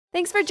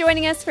Thanks for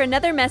joining us for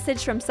another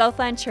message from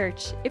Southland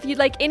Church. If you'd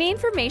like any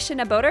information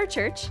about our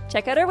church,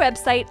 check out our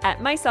website at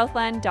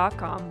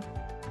mysouthland.com.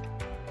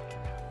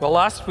 Well,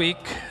 last week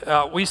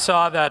we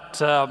saw that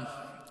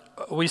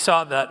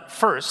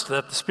first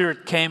that the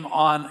Spirit came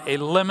on a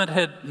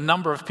limited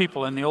number of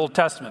people in the Old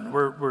Testament.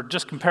 We're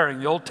just comparing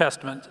the Old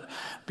Testament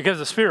because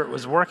the Spirit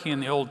was working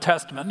in the Old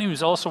Testament. And he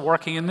was also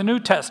working in the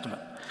New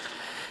Testament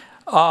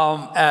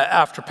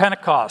after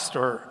Pentecost.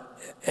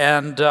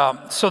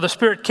 So the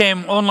Spirit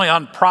came only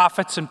on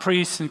prophets and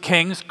priests and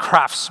kings,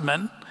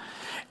 craftsmen,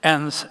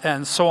 and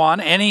so on,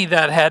 any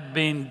that had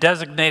been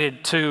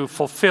designated to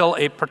fulfill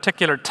a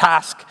particular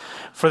task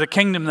for the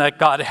kingdom that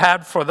God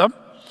had for them.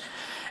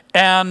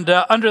 And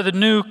under the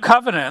new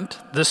covenant,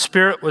 the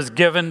Spirit was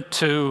given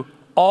to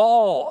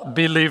all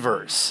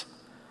believers.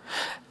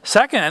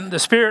 Second, the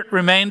Spirit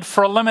remained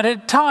for a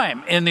limited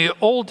time in the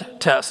Old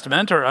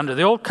Testament, or under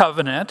the Old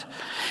Covenant.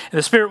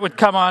 The Spirit would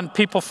come on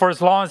people for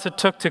as long as it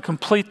took to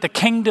complete the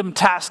kingdom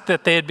task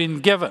that they had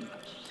been given.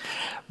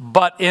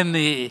 But in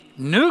the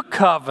New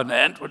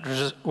Covenant,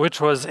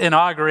 which was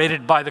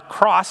inaugurated by the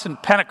cross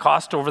and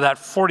Pentecost over that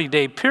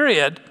 40-day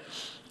period,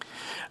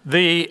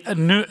 the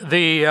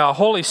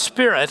Holy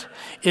Spirit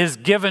is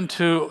given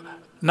to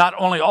not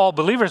only all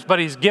believers, but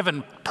he's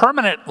given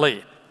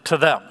permanently to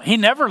them. He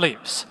never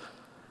leaves.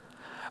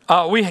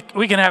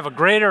 We can have a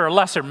greater or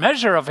lesser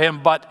measure of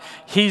him, but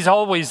he's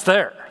always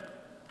there.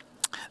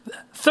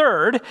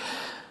 Third,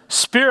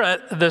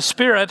 the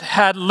Spirit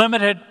had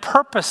limited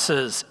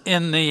purposes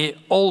in the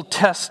Old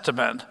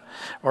Testament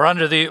or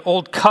under the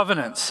Old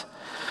Covenants.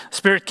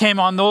 Spirit came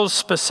on those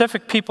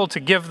specific people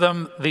to give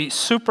them the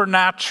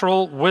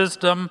supernatural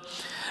wisdom,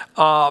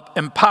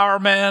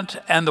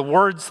 empowerment, and the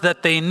words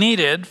that they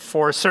needed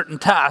for a certain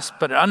task.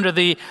 But under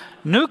the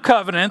New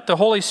Covenant, the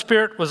Holy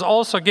Spirit was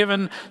also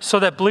given so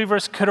that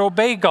believers could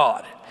obey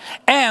God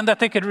and that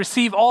they could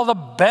receive all the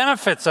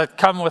benefits that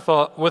come with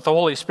the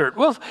Holy Spirit.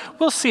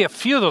 We'll see a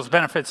few of those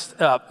benefits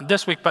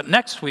this week, but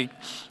next week,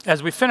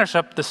 as we finish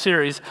up the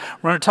series,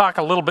 we're going to talk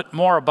a little bit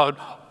more about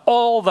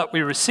all that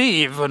we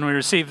receive when we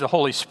receive the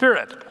Holy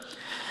Spirit.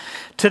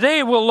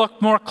 Today, we'll look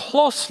more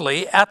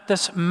closely at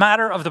this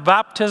matter of the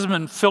baptism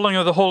and filling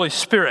of the Holy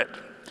Spirit.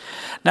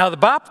 Now, the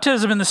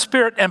baptism in the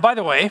Spirit, and by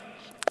the way,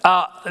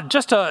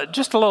 just a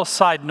little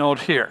side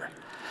note here.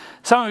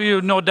 Some of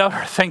you no doubt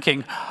are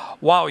thinking,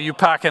 wow, you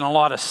pack in a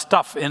lot of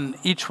stuff in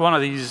each one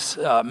of these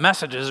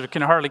messages. We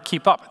can hardly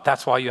keep up.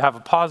 That's why you have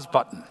a pause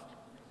button.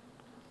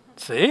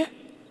 See?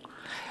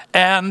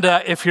 And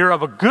if you're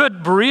of a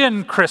good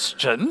Berean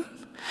Christian,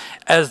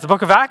 as the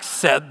book of Acts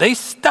said, they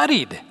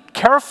studied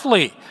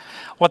carefully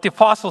what the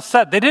apostles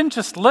said. They didn't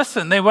just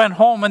listen. They went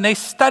home and they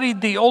studied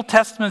the Old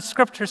Testament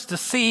scriptures to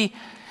see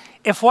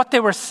if what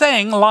they were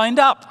saying lined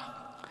up.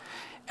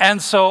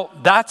 And so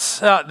that's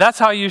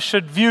how you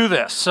should view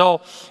this.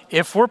 So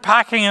if we're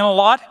packing in a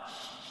lot,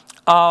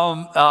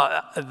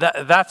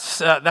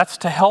 that's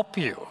to help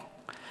you.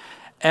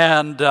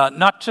 And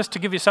not just to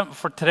give you something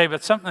for today,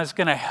 but something that's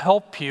going to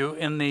help you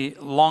in the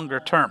longer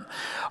term.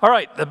 All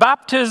right, the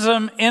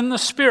baptism in the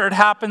Spirit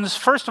happens,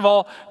 first of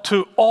all,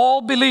 to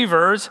all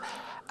believers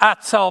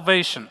at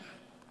salvation.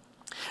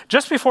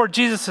 Just before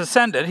Jesus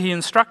ascended, he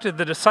instructed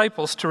the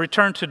disciples to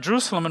return to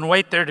Jerusalem and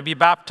wait there to be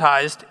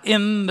baptized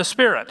in the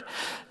Spirit.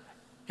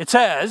 It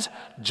says,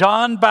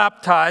 John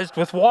baptized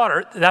with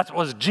water. That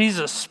was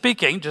Jesus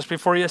speaking just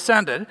before he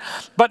ascended.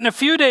 But in a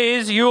few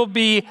days, you'll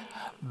be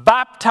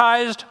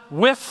baptized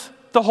with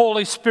the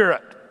Holy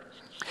Spirit.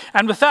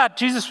 And with that,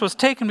 Jesus was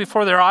taken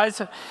before their eyes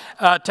to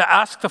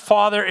ask the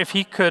Father if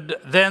he could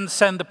then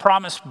send the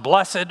promised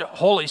blessed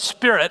Holy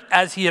Spirit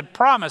as he had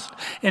promised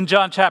in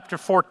John chapter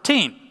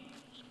 14.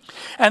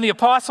 And the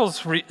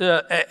apostles,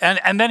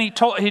 and then he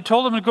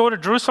told them to go to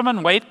Jerusalem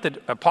and wait. The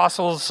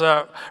apostles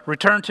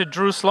returned to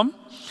Jerusalem,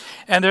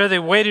 and there they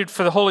waited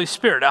for the Holy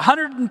Spirit.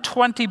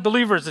 120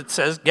 believers, it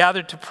says,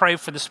 gathered to pray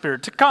for the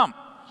Spirit to come.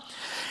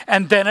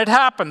 And then it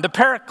happened. The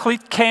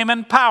Paraclete came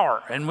in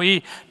power, and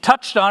we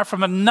touched on it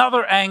from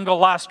another angle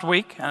last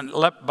week.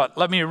 But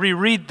let me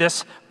reread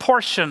this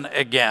portion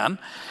again.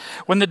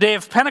 When the day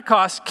of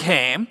Pentecost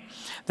came,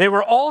 they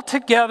were all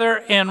together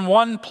in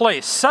one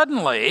place.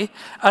 Suddenly,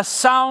 a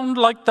sound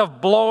like the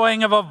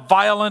blowing of a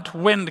violent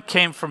wind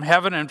came from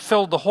heaven and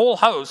filled the whole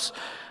house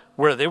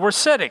where they were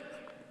sitting.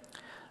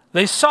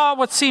 They saw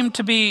what seemed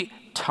to be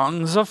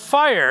tongues of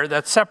fire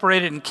that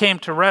separated and came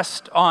to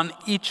rest on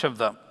each of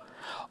them.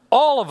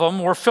 All of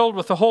them were filled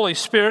with the Holy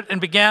Spirit and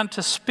began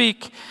to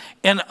speak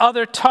in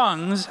other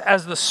tongues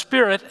as the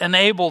Spirit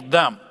enabled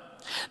them.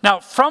 Now,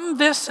 from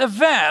this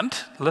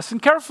event, listen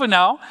carefully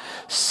now,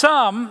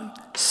 some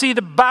see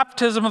the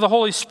baptism of the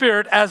Holy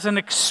Spirit as an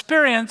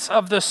experience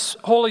of the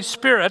Holy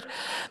Spirit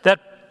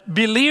that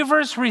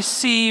believers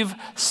receive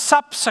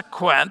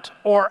subsequent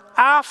or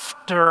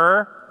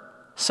after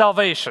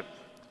salvation.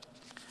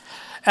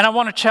 And I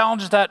want to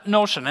challenge that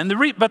notion.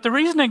 But the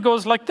reasoning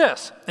goes like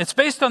this. It's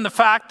based on the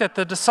fact that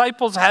the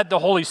disciples had the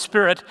Holy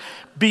Spirit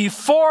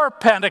before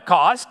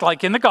Pentecost,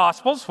 like in the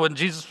Gospels when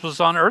Jesus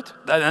was on earth.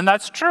 And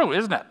that's true,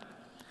 isn't it?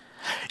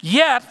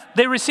 Yet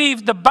they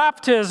received the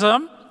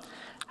baptism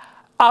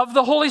of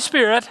the Holy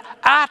Spirit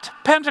at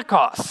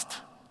Pentecost.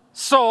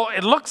 So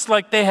it looks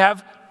like they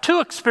have two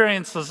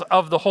experiences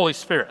of the Holy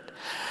Spirit.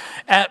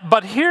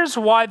 But here's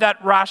why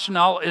that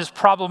rationale is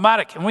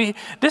problematic. And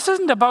this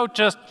isn't about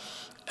just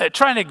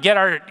trying to get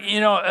our,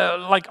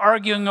 like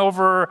arguing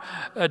over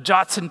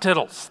jots and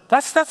tittles.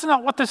 That's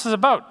not what this is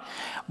about.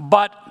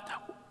 But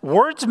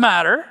words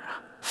matter,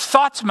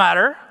 thoughts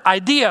matter,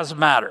 ideas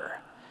matter.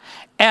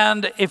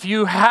 And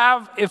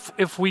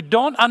if we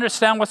don't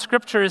understand what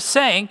Scripture is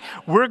saying,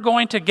 we're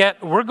going to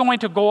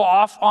go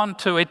off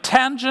onto a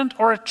tangent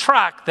or a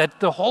track that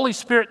the Holy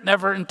Spirit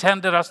never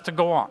intended us to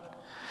go on.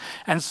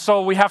 And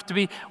so we have to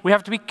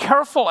be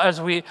careful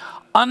as we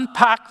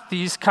unpack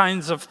these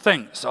kinds of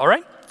things. All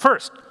right.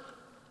 First,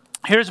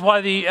 here's why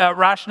the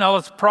rationale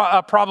is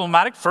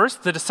problematic.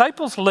 First, the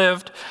disciples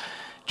lived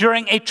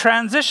during a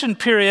transition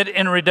period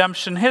in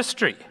redemption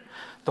history.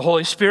 The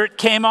Holy Spirit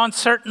came on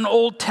certain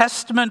Old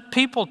Testament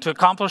people to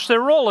accomplish their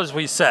role, as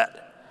we said.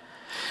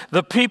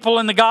 The people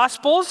in the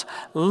Gospels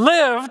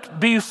lived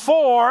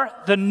before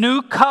the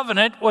new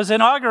covenant was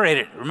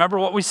inaugurated. Remember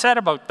what we said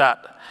about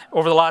that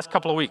over the last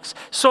couple of weeks.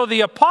 So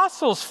the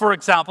apostles, for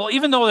example,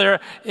 even though they're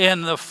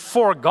in the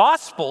four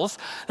Gospels,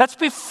 that's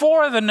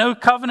before the new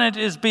covenant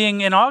is being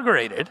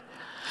inaugurated.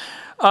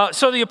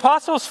 So the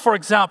apostles, for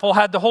example,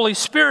 had the Holy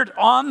Spirit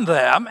on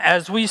them,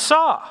 as we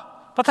saw.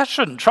 But that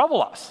shouldn't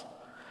trouble us.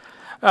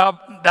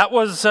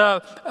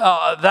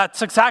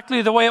 That's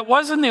exactly the way it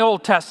was in the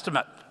Old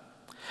Testament.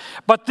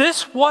 But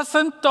this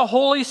wasn't the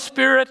Holy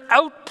Spirit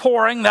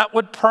outpouring that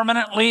would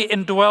permanently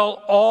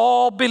indwell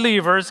all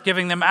believers,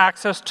 giving them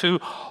access to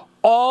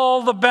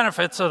all the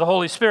benefits of the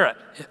Holy Spirit.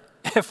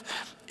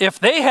 If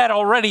they had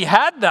already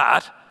had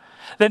that,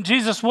 then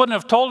Jesus wouldn't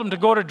have told them to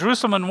go to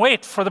Jerusalem and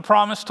wait for the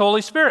promised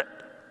Holy Spirit,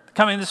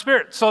 coming of the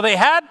Spirit. So they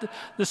had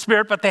the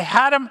Spirit, but they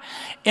had him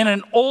in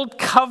an old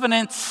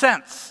covenant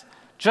sense,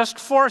 just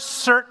for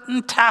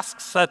certain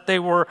tasks that they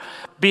were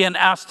being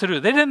asked to do.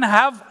 They didn't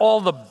have all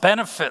the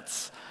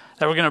benefits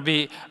that we're going to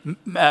be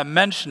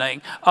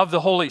mentioning of the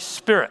Holy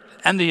Spirit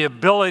and the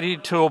ability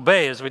to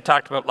obey, as we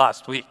talked about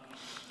last week.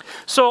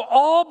 So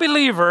all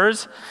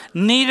believers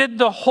needed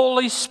the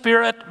Holy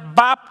Spirit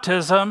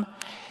baptism,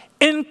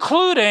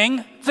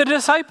 including the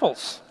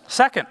disciples.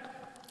 Second,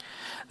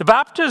 the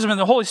baptism in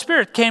the Holy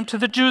Spirit came to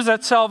the Jews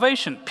at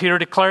salvation. Peter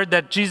declared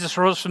that Jesus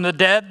rose from the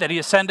dead, that he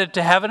ascended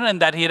to heaven,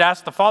 and that he had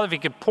asked the Father if he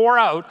could pour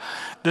out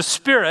the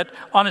Spirit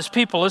on his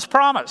people as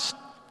promised,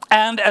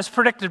 and as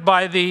predicted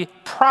by the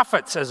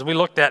prophets, as we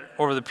looked at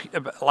over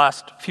the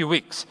last few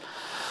weeks.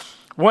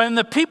 When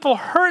the people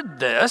heard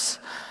this,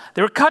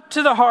 they were cut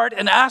to the heart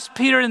and asked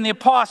Peter and the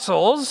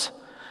apostles,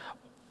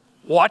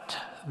 "What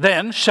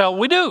then shall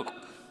we do?"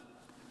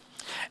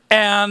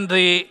 And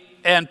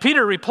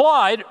Peter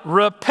replied,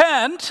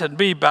 "Repent and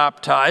be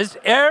baptized,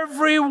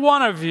 every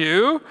one of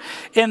you,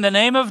 in the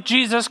name of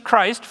Jesus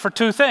Christ, for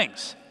two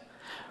things.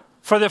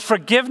 For the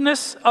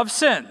forgiveness of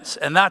sins."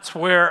 And that's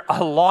where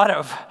a lot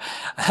of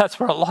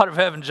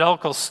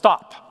evangelicals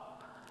stop.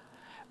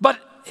 But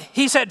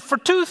he said, for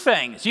two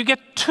things. You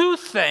get two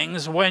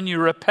things when you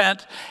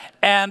repent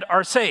and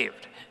are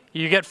saved.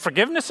 You get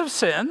forgiveness of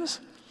sins,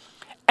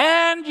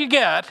 and you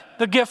get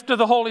the gift of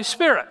the Holy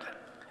Spirit.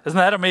 Isn't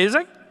that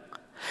amazing?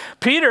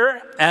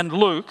 Peter and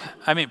Luke,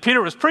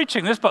 Peter was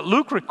preaching this, but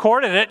Luke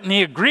recorded it, and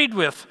he agreed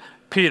with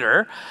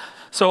Peter.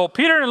 So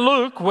Peter and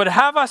Luke would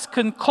have us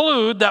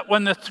conclude that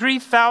when the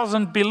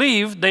 3,000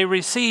 believed, they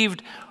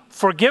received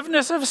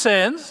forgiveness of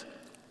sins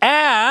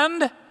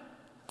and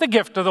the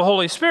gift of the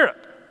Holy Spirit.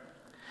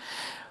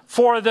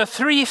 For the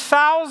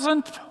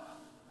 3,000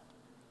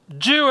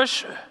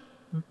 Jewish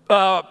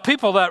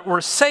people that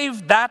were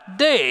saved that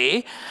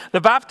day,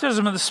 the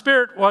baptism of the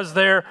Spirit was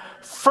their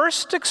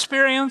first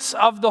experience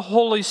of the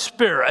Holy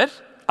Spirit,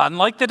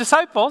 unlike the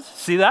disciples.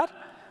 See that?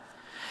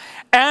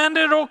 And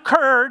it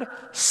occurred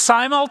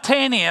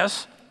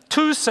simultaneous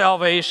to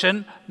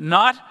salvation,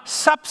 not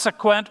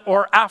subsequent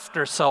or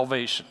after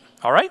salvation.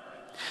 All right?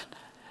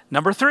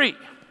 Number 3.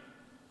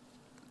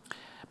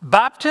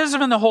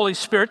 Baptism in the Holy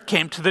Spirit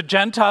came to the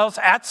Gentiles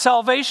at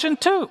salvation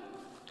too.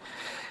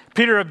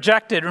 Peter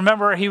objected.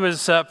 Remember, he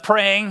was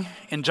praying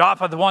in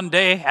Joppa the one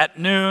day at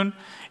noon,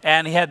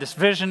 and he had this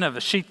vision of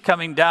a sheet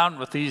coming down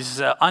with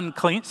these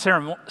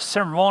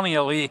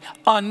ceremonially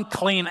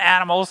unclean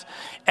animals,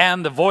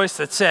 and the voice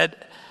that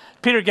said,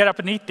 "Peter, get up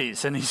and eat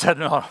these." And he said,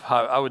 "No,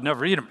 I would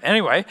never eat them."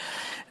 Anyway,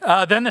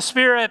 then the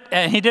Spirit,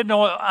 and he didn't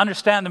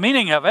understand the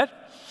meaning of it,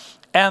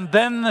 and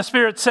then the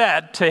Spirit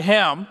said to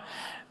him,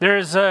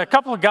 "There's a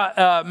couple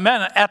of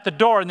men at the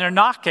door, and they're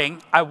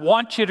knocking. I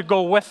want you to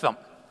go with them."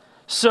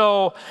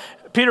 So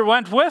Peter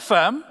went with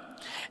them,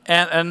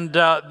 and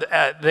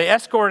they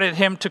escorted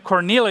him to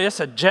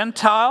Cornelius, a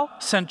Gentile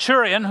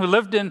centurion who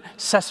lived in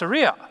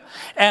Caesarea.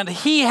 And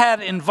he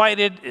had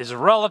invited his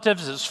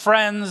relatives, his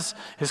friends,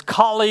 his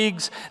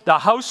colleagues. The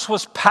house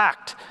was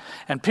packed.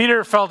 And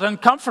Peter felt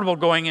uncomfortable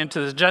going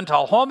into the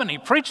Gentile home, and he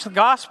preached the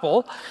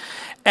gospel.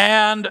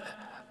 And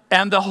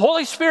the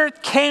Holy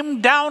Spirit came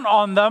down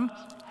on them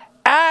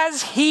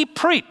as he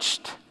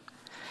preached.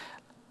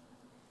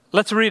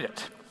 Let's read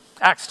it.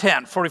 Acts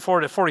 10,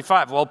 44 to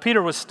 45. While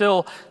Peter was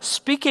still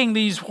speaking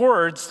these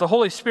words, the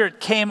Holy Spirit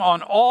came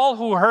on all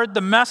who heard the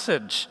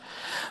message.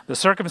 The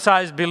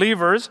circumcised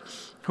believers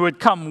who had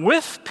come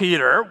with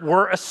Peter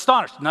were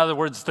astonished. In other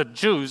words, the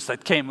Jews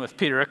that came with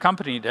Peter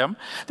accompanied him.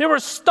 They were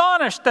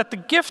astonished that the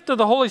gift of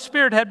the Holy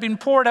Spirit had been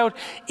poured out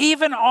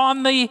even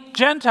on the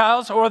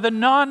Gentiles or the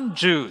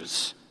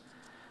non-Jews.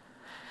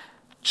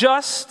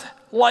 Just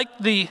like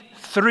the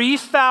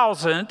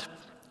 3,000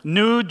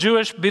 new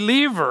Jewish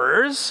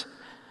believers,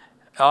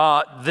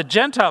 the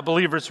Gentile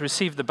believers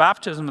received the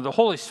baptism of the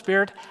Holy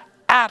Spirit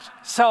at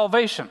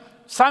salvation,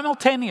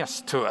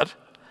 simultaneous to it,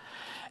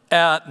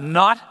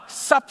 not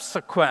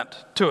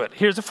subsequent to it.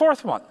 Here's a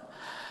fourth one.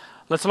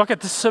 Let's look at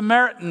the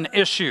Samaritan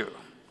issue.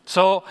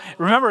 So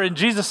remember,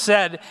 Jesus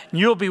said,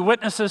 you'll be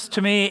witnesses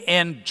to me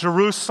in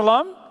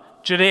Jerusalem,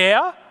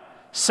 Judea,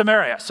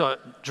 Samaria. So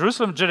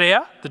Jerusalem,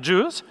 Judea, the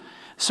Jews.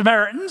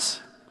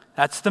 Samaritans,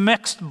 that's the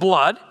mixed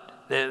blood.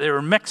 They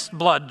were mixed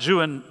blood,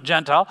 Jew and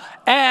Gentile,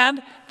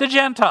 and the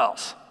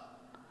Gentiles.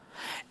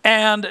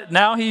 And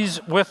now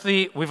he's with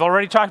we've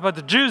already talked about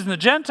the Jews and the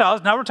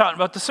Gentiles, now we're talking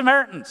about the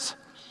Samaritans.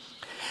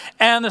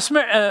 And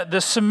the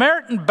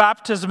Samaritan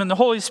baptism in the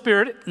Holy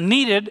Spirit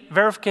needed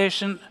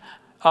verification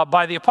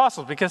by the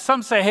apostles, because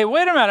some say, hey,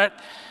 wait a minute,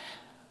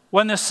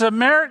 when the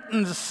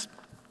Samaritans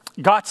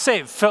got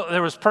saved,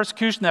 there was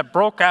persecution that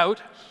broke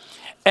out,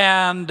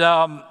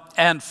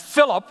 and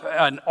Philip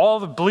and all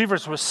the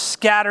believers were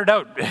scattered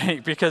out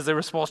because they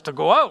were supposed to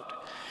go out.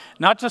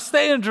 Not just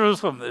stay in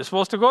Jerusalem. They were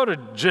supposed to go to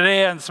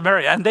Judea and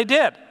Samaria. And they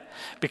did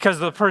because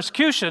of the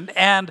persecution.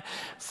 And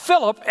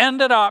Philip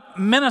ended up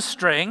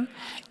ministering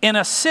in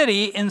a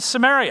city in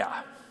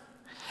Samaria.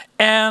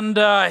 And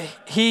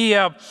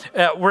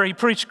where he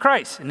preached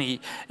Christ. And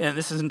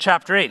this is in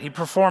chapter 8. He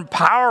performed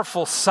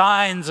powerful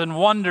signs and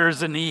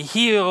wonders. And he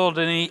healed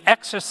and he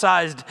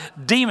exorcised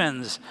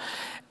demons.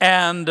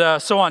 And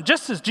so on,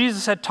 just as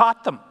Jesus had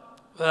taught them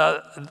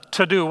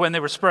to do when they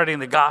were spreading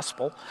the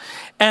gospel.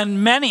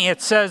 And many,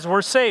 it says,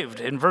 were saved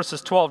in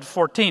verses 12 to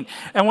 14.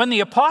 And when the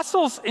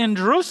apostles in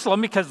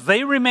Jerusalem, because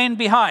they remained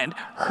behind,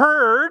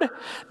 heard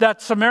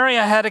that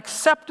Samaria had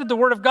accepted the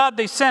word of God,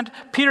 they sent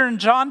Peter and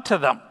John to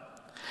them.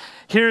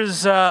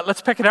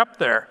 Let's pick it up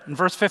there in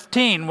verse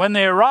 15. When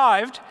they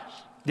arrived,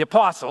 the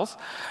apostles,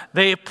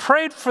 they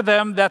prayed for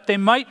them that they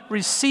might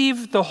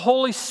receive the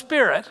Holy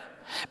Spirit,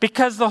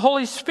 because the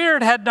Holy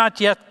Spirit had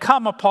not yet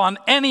come upon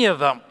any of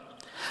them.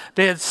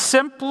 They had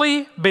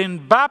simply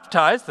been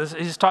baptized,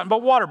 he's talking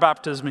about water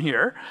baptism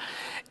here,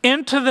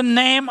 into the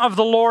name of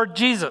the Lord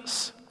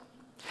Jesus.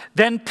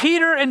 Then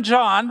Peter and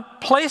John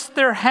placed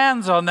their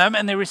hands on them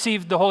and they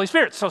received the Holy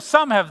Spirit. So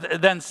some have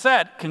then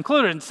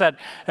concluded and said,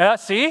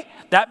 see,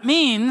 that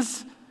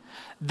means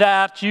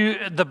that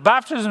the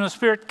baptism of the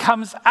Spirit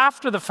comes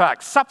after the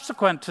fact,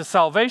 subsequent to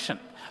salvation.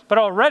 But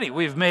already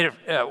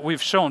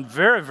we've shown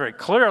very, very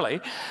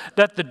clearly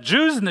that the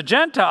Jews and the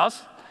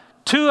Gentiles,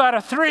 2 out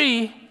of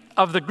 3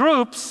 of the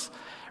groups,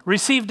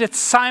 received it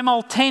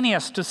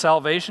simultaneous to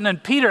salvation,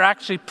 and Peter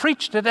actually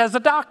preached it as a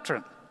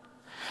doctrine.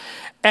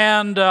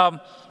 And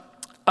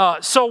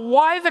so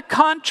why the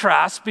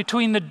contrast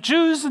between the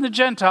Jews and the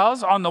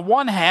Gentiles on the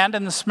one hand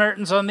and the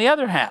Samaritans on the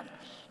other hand?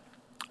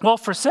 Well,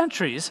 for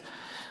centuries,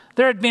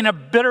 there had been a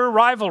bitter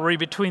rivalry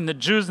between the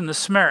Jews and the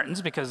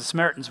Samaritans because the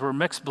Samaritans were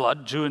mixed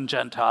blood, Jew and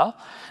Gentile.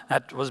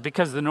 That was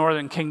because the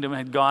northern kingdom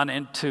had gone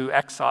into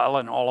exile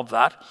and all of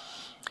that.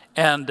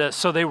 And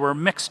so they were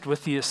mixed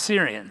with the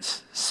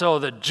Assyrians. So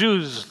the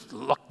Jews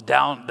looked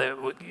down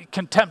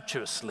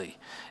contemptuously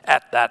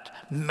at that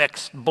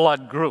mixed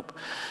blood group.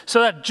 So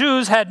that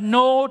Jews had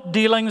no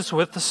dealings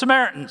with the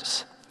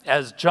Samaritans,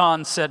 as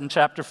John said in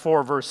chapter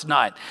 4, verse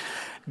 9.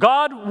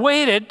 God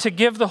waited to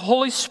give the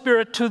Holy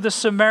Spirit to the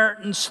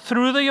Samaritans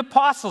through the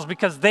apostles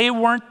because they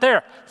weren't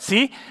there.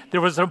 See,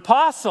 there was an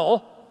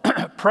apostle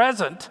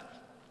present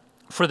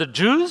for the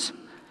Jews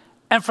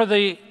and for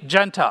the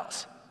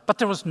Gentiles. But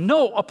there was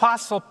no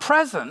apostle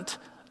present.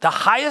 The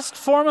highest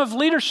form of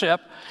leadership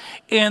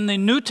in the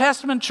New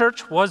Testament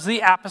church was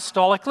the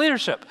apostolic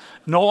leadership.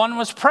 No one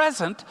was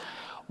present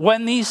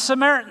when these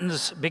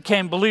Samaritans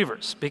became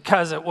believers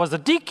because it was a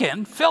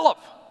deacon, Philip,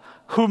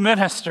 who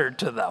ministered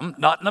to them,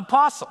 not an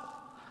apostle.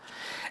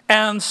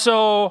 And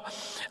so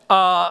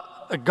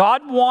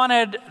God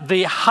wanted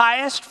the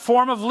highest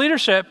form of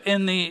leadership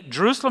in the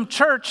Jerusalem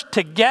church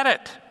to get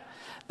it,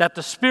 that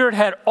the Spirit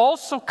had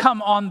also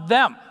come on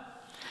them.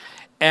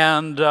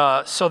 And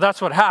so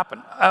that's what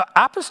happened.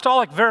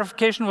 Apostolic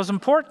verification was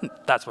important.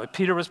 That's why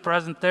Peter was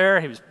present there.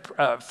 He was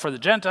for the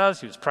Gentiles.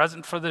 He was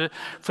present for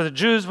the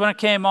Jews when it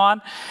came on.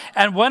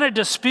 And when a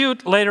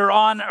dispute later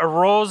on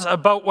arose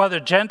about whether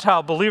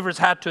Gentile believers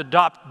had to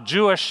adopt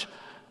Jewish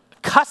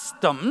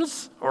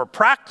customs or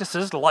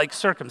practices like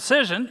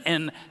circumcision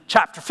in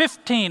chapter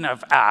 15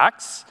 of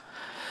Acts,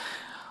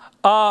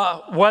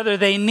 whether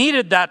they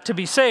needed that to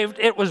be saved,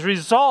 it was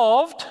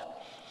resolved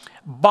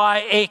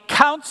by a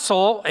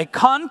council, a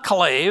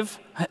conclave.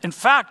 In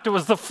fact, it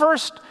was the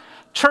first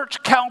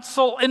church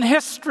council in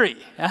history.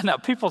 And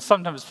people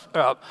sometimes,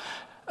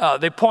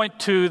 they point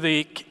to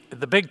the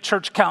big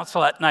church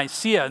council at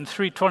Nicaea in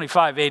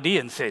 325 AD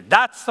and say,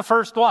 that's the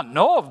first one.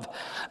 No,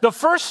 the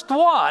first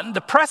one,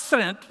 the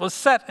precedent was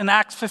set in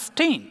Acts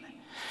 15,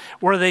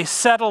 where they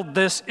settled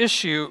this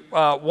issue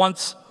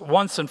once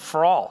and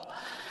for all.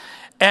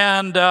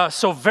 And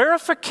so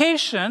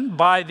verification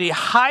by the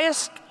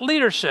highest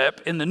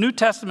leadership in the New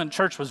Testament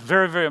church was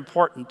very, very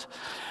important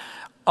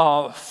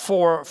for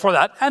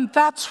that. And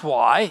that's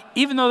why,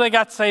 even though they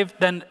got saved,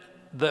 then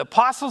the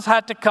apostles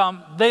had to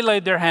come, they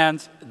laid their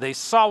hands, they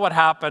saw what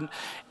happened,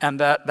 and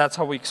that's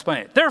how we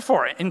explain it.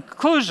 Therefore, in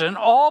conclusion,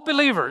 all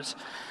believers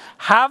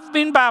have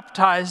been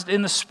baptized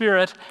in the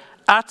Spirit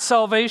at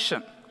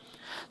salvation.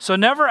 So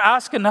never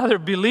ask another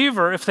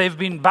believer if they've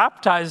been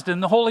baptized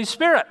in the Holy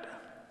Spirit.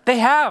 They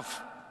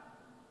have.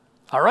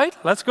 All right,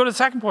 let's go to the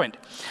second point.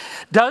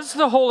 Does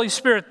the Holy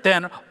Spirit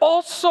then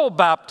also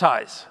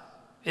baptize?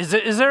 Is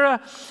there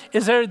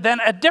then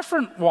a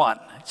different one?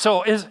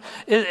 So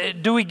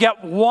do we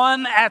get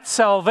one at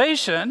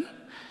salvation,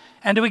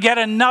 and do we get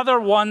another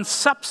one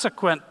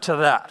subsequent to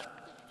that?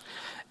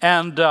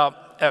 And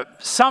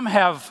some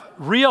have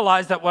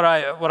realized that what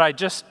I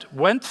just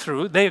went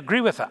through, they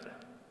agree with that.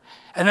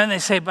 And then they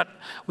say, but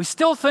we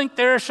still think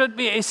there should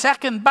be a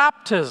second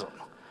baptism.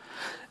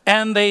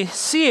 And they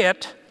see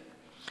it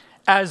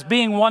as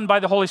being one by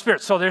the Holy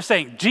Spirit. So they're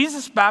saying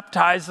Jesus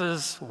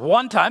baptizes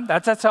one time,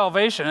 that's at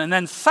salvation, and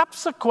then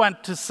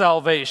subsequent to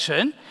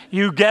salvation,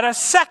 you get a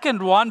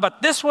second one,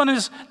 but this one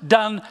is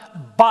done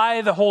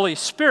by the Holy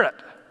Spirit.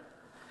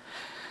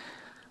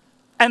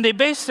 And they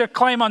base their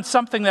claim on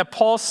something that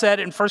Paul said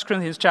in 1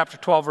 Corinthians chapter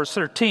 12, verse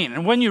 13.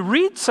 And when you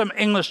read some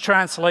English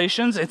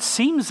translations, it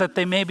seems that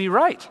they may be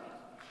right.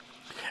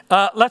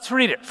 Let's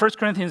read it. 1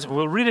 Corinthians,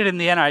 we'll read it in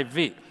the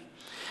NIV.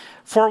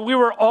 For we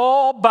were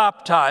all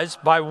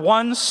baptized by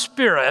one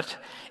Spirit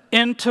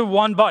into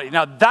one body.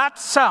 Now that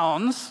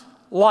sounds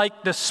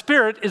like the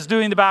Spirit is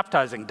doing the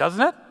baptizing, doesn't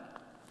it?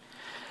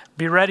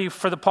 Be ready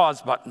for the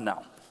pause button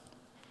now.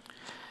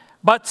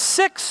 But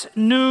 6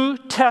 New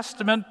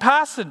Testament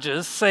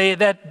passages say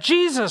that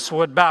Jesus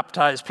would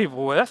baptize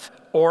people with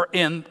or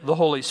in the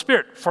Holy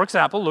Spirit. For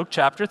example, Luke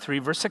chapter 3,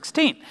 verse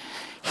 16.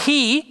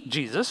 He,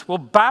 Jesus, will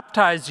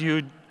baptize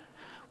you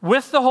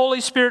with the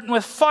Holy Spirit and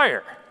with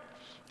fire.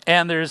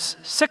 And there's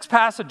 6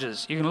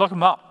 passages. You can look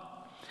them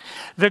up.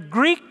 The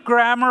Greek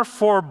grammar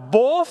for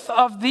both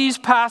of these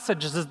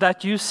passages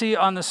that you see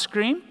on the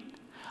screen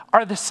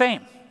are the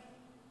same.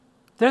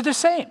 They're the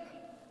same.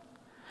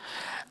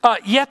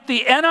 Yet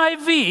the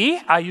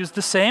NIV, I use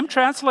the same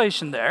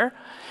translation there,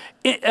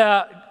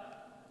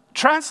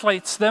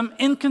 translates them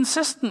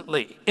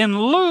inconsistently. In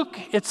Luke,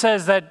 it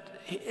says that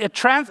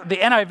the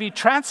NIV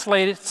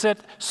translates it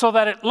so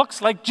that it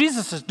looks like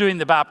Jesus is doing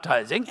the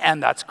baptizing,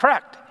 and that's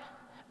correct.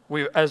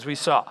 As we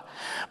saw.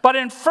 But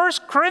in 1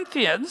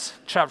 Corinthians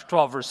chapter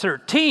 12, verse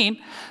 13,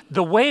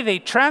 the way they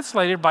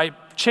translated by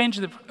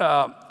changing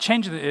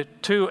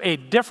it to a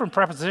different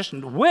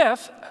preposition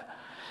with,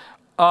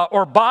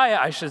 or by,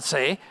 I should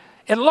say,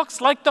 it looks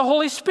like the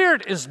Holy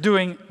Spirit is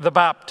doing the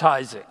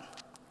baptizing.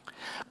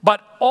 But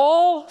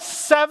all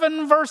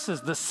 7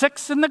 verses, the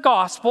 6 in the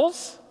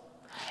Gospels,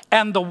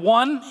 and the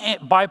one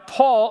by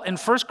Paul in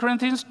 1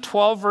 Corinthians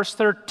 12, verse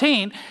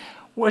 13,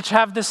 which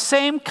have the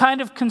same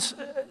kind of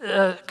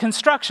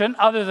construction,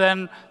 other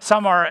than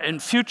some are in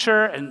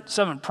future and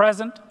some in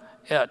present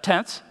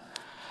tense.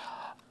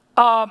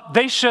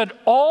 They should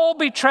all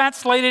be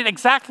translated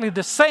exactly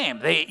the same.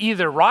 They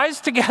either rise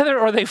together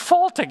or they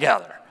fall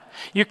together.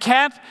 You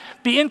can't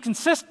be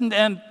inconsistent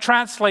and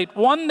translate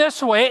one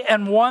this way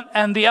and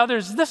the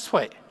others this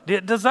way.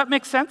 Does that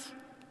make sense?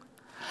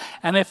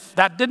 And if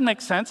that didn't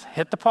make sense,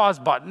 hit the pause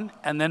button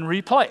and then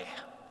replay.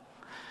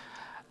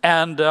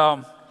 And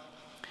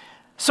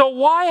so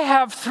why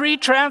have 3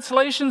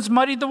 translations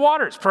muddied the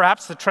waters?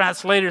 Perhaps the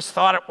translators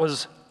thought it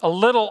was a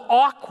little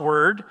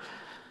awkward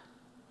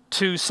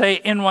to say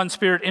in one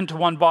Spirit, into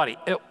one body.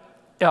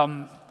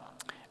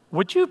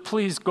 Would you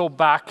please go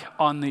back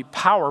on the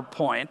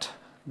PowerPoint?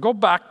 Go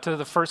back to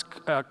the 1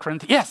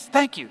 Corinthians. Yes,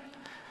 thank you.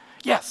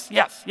 Yes.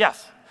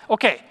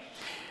 Okay.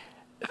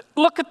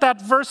 Look at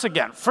that verse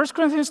again. 1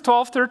 Corinthians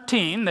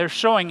 12:13, they're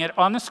showing it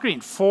on the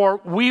screen.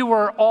 For we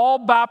were all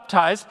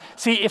baptized.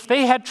 See, if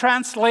they had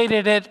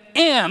translated it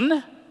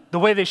in the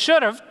way they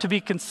should have to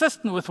be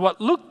consistent with what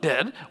Luke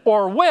did,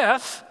 or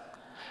with,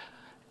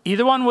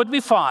 either one would be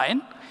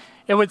fine.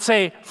 It would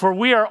say, for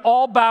we are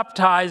all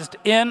baptized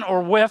in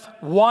or with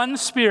one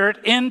Spirit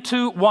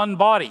into one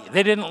body.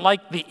 They didn't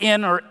like the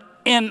in or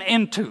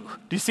into.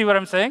 Do you see what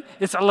I'm saying?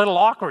 It's a little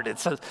awkward. It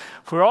says,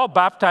 we're all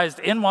baptized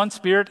in one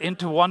Spirit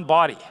into one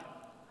body.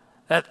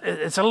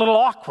 It's a little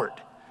awkward.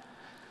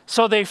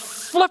 So they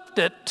flipped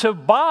it to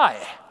by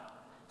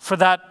for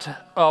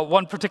that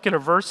one particular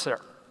verse there.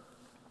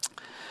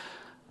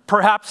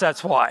 Perhaps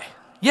that's why.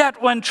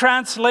 Yet when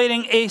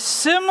translating a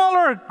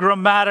similar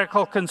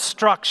grammatical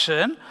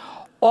construction,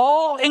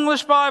 all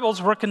English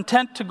Bibles were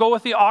content to go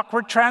with the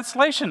awkward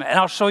translation. And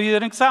I'll show you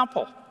an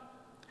example.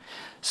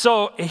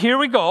 So here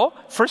we go,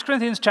 1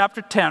 Corinthians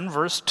chapter 10,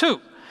 verse 2.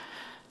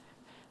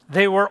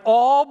 They were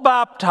all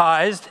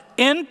baptized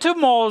into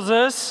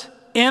Moses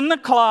in the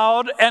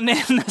cloud and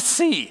in the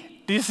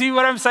sea. Do you see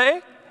what I'm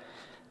saying?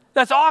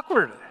 That's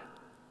awkward.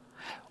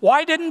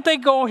 Why didn't they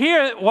go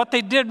here, what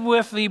they did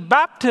with the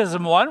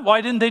baptism one,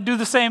 why didn't they do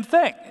the same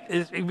thing?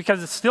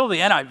 Because it's still the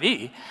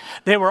NIV.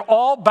 They were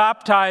all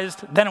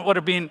baptized, then it would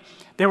have been,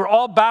 they were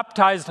all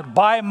baptized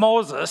by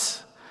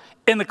Moses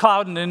in the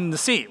cloud and in the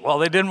sea. Well,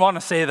 they didn't want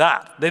to say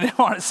that. They didn't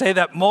want to say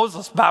that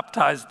Moses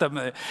baptized them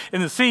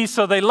in the sea,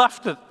 so they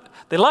left it.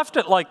 They left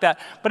it like that.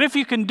 But if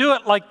you can do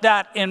it like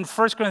that in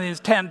 1 Corinthians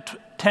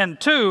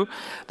 10:2,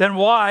 then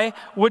why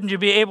wouldn't you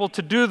be able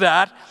to do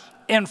that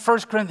in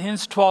 1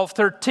 Corinthians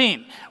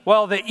 12:13?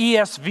 Well, the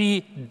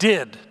ESV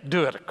did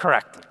do it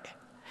correctly.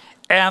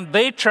 And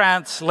they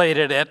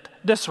translated it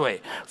this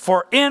way.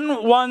 For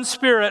in one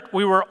Spirit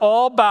we were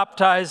all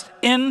baptized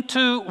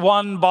into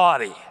one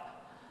body.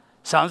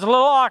 Sounds a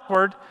little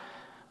awkward,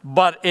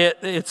 but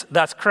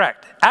that's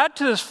correct. Add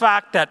to this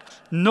fact that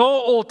no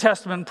Old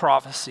Testament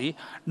prophecy,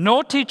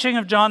 no teaching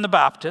of John the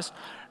Baptist,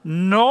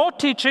 no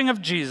teaching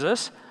of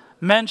Jesus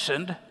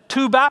mentioned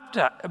two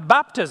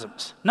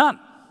baptisms. None.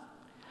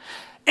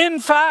 In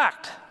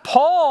fact,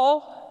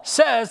 Paul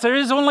says there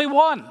is only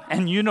one,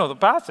 and you know the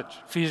passage.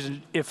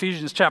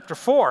 Ephesians chapter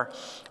 4,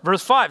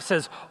 verse 5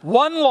 says,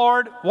 one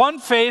Lord, one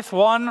faith,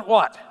 one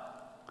what?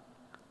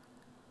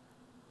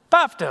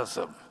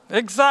 Baptism.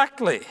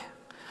 Exactly.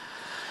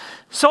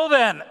 So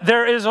then,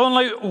 there is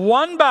only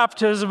one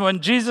baptism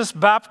when Jesus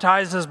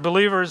baptizes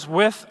believers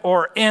with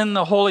or in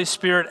the Holy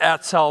Spirit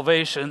at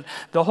salvation.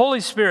 The Holy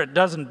Spirit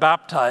doesn't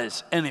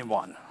baptize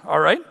anyone,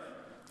 all right?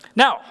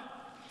 Now,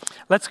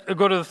 let's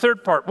go to the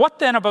third part. What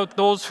then about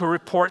those who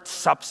report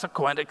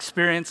subsequent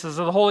experiences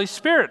of the Holy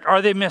Spirit?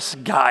 Are they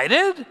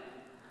misguided?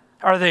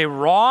 Are they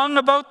wrong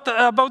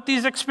about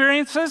these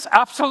experiences?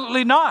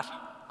 Absolutely not.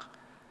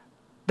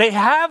 They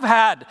have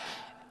had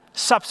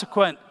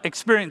subsequent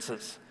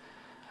experiences.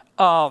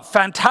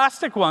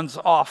 Fantastic ones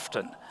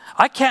often.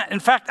 I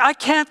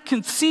can't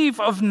conceive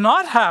of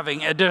not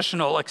having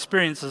additional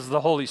experiences of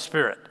the Holy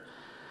Spirit,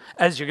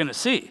 as you're going to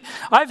see.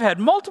 I've had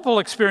multiple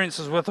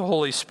experiences with the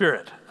Holy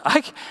Spirit.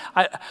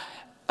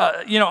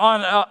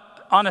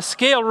 On a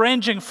scale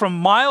ranging from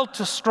mild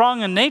to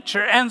strong in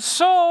nature, and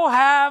so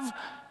have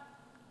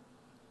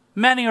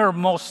many or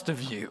most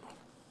of you.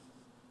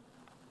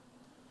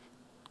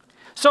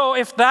 So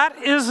if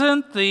that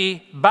isn't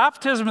the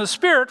baptism of the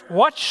Spirit,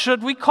 what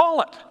should we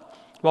call it?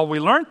 Well, we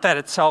learned that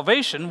at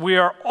salvation, we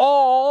are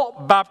all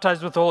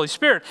baptized with the Holy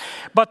Spirit.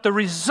 But the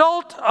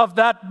result of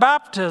that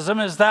baptism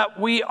is that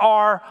we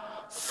are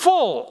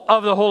full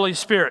of the Holy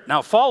Spirit.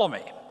 Now, follow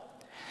me.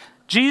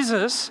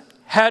 Jesus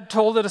had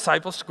told the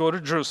disciples to go to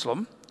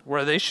Jerusalem,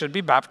 where they should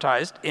be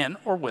baptized in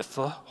or with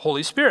the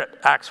Holy Spirit.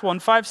 Acts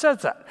 1:5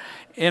 says that.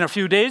 In a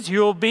few days,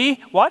 you'll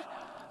be, what?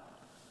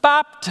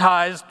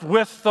 Baptized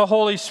with the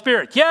Holy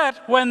Spirit. Yet,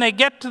 when they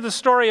get to the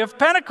story of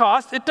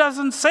Pentecost, it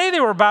doesn't say they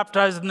were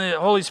baptized in the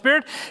Holy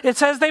Spirit. It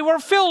says they were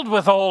filled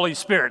with the Holy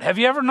Spirit. Have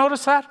you ever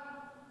noticed that?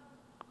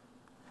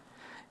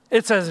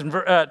 It says in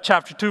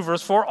chapter 2,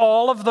 verse 4,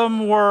 all of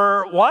them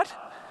were what?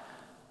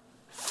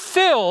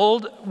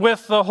 Filled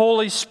with the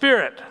Holy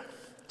Spirit.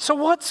 So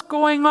what's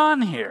going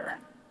on here?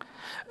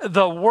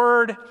 The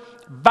word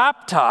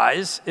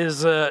baptize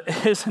is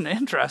an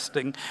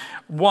interesting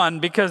one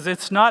because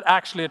it's not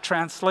actually a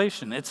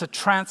translation. It's a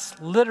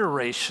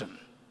transliteration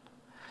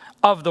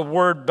of the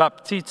word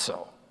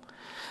baptizo.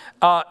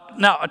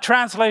 Now, a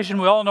translation,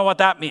 we all know what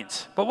that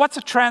means. But what's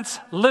a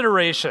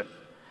transliteration?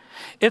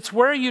 It's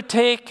where you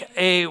take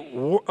the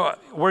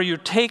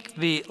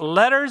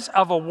letters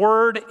of a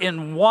word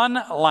in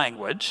one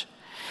language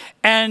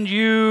and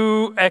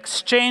you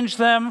exchange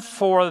them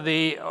for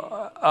the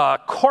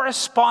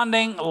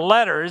corresponding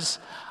letters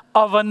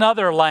of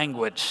another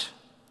language.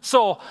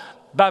 So,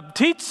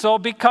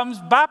 baptizo becomes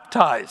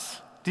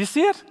baptize. Do you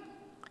see it?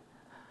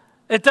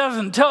 It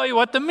doesn't tell you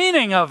what the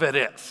meaning of it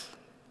is.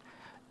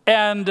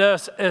 And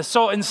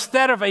so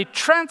instead of a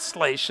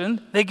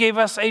translation, they gave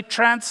us a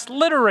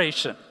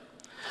transliteration.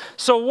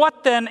 So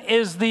what then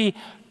is the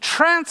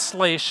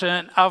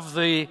translation of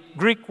the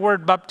Greek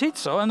word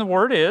baptizo? And the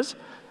word is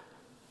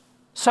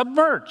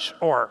submerge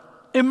or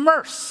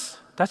immerse.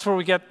 That's where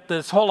we get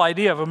this whole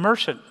idea of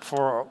immersion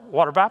for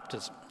water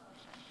baptism.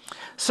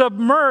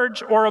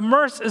 Submerge or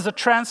immerse is a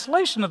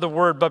translation of the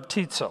word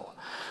baptizo.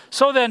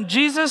 So then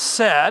Jesus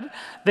said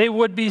they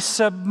would be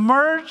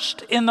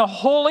submerged in the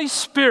Holy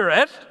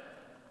Spirit.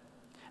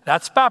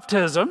 That's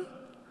baptism.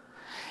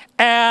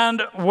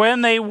 And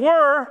when they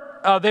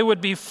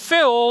would be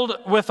filled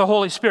with the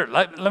Holy Spirit.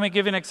 Let me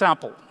give you an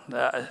example.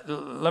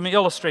 Let me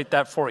illustrate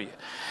that for you.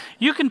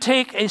 You can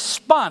take a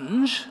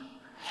sponge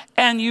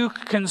and you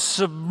can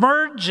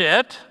submerge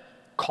it,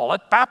 call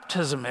it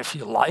baptism if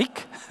you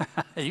like.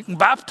 You can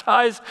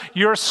baptize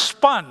your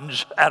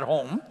sponge at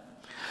home.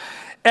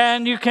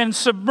 And you can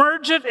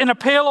submerge it in a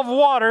pail of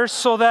water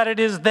so that it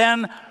is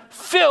then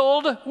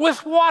filled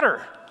with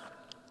water.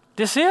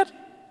 Do you see it?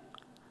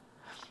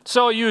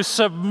 So you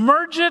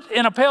submerge it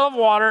in a pail of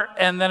water,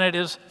 and then it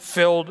is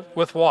filled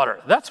with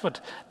water. That's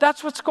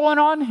what's going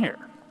on here.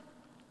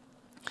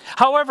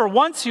 However,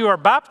 once you are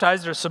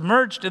baptized or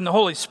submerged in the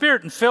Holy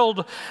Spirit and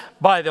filled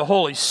by the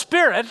Holy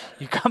Spirit,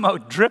 you come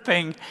out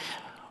dripping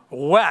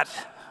wet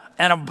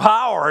and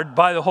empowered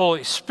by the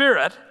Holy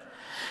Spirit.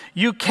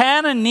 You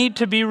can and need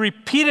to be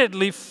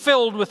repeatedly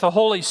filled with the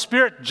Holy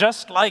Spirit,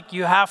 just like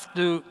you have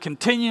to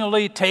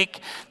continually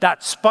take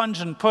that sponge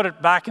and put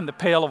it back in the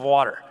pail of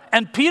water.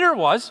 And Peter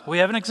we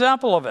have an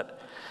example of it.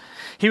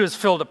 He was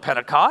filled at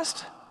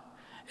Pentecost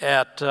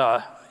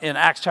in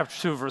Acts chapter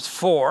 2, verse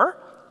 4,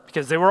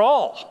 because they were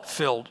all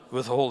filled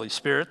with the Holy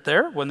Spirit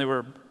there when they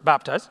were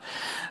baptized.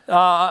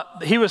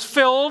 He was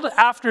filled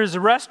after his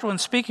arrest when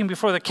speaking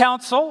before the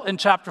council in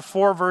chapter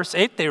 4, verse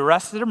 8. They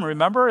arrested him,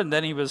 remember? And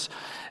then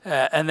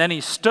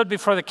he stood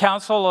before the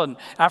council, and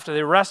after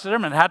they arrested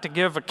him, and had to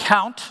give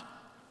account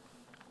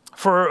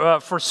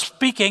for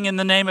speaking in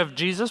the name of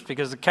Jesus,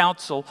 because the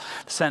council,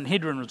 the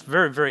Sanhedrin, was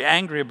very, very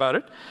angry about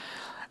it.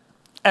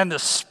 And the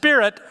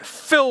Spirit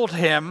filled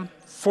him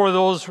for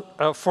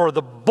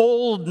the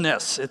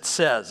boldness, it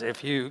says.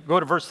 If you go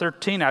to verse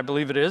 13, I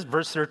believe it is,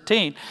 verse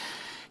 13,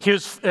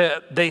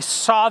 they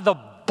saw the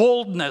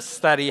boldness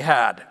that he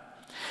had.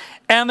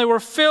 And they were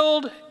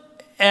filled,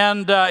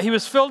 and he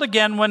was filled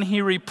again when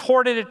he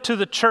reported it to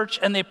the church,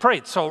 and they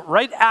prayed. So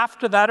right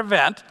after that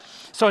event,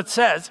 so it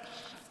says,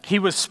 he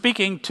was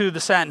speaking to the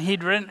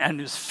Sanhedrin, and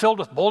he was filled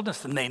with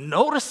boldness, and they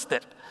noticed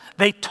it.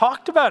 They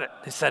talked about it.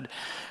 They said,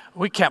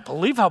 we can't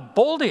believe how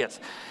bold he is.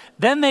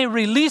 Then they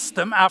released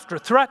them after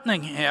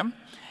threatening him,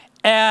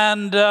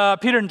 and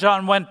Peter and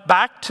John went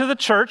back to the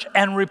church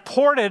and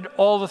reported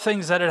all the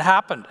things that had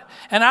happened.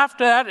 And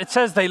after that, it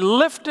says they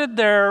lifted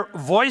their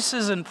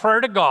voices in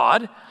prayer to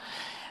God,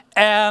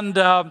 and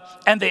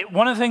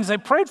one of the things they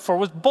prayed for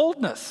was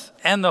boldness.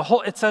 And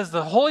it says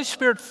the Holy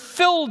Spirit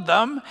filled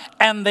them,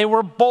 and they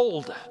were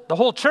bold. The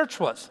whole church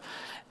was.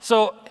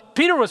 So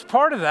Peter was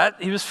part of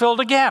that. He was filled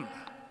again.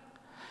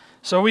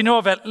 So we know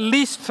of at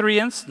least 3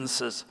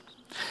 instances.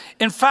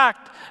 In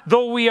fact,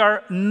 though we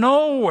are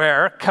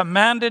nowhere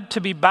commanded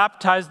to be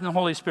baptized in the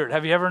Holy Spirit.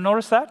 Have you ever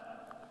noticed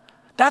that?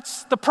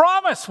 That's the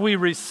promise we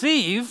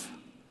receive,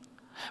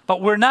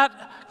 but we're not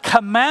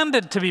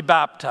commanded to be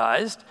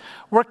baptized.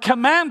 We're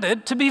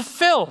commanded to be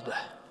filled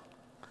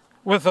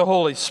with the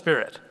Holy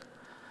Spirit.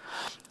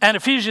 And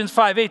Ephesians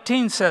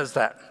 5:18 says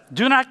that.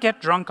 Do not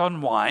get drunk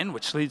on wine,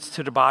 which leads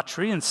to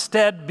debauchery.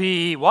 Instead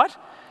be what?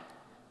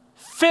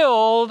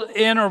 Filled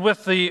in or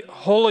with the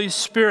Holy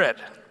Spirit.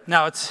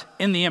 Now, it's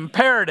in the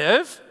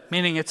imperative,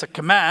 meaning it's a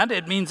command.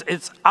 It means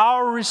it's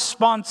our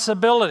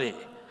responsibility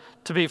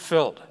to be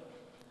filled.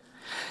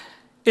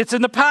 It's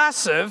in the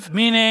passive,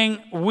 meaning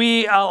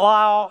we're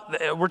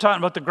talking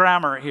about the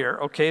grammar here,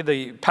 okay,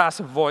 the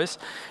passive voice,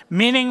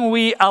 meaning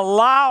we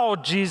allow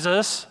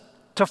Jesus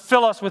to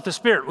fill us with the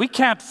Spirit. We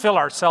can't fill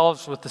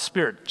ourselves with the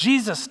Spirit.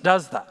 Jesus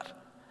does that.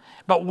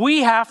 But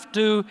we have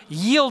to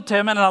yield to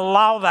him and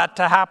allow that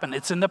to happen.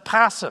 It's in the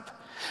passive.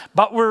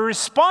 But we're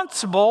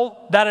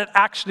responsible that it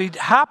actually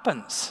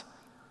happens.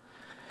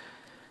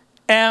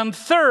 And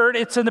third,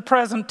 it's in the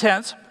present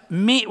tense,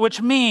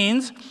 which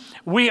means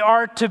we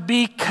are to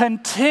be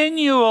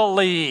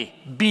continually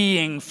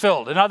being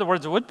filled. In other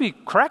words, it would be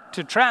correct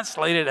to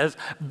translate it as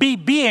be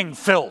being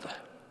filled.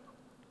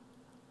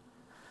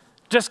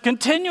 Just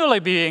continually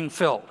being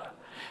filled.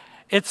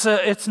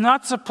 It's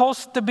not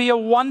supposed to be a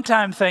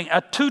one-time thing,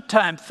 a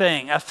two-time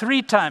thing, a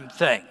three-time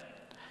thing.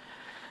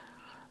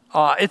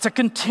 It's a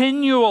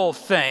continual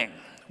thing.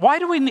 Why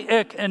do we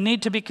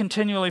need to be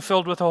continually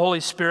filled with the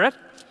Holy Spirit?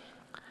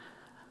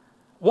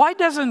 Why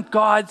doesn't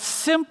God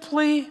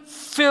simply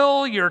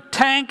fill your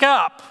tank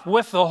up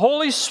with the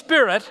Holy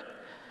Spirit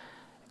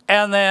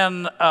and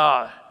then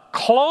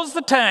close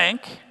the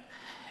tank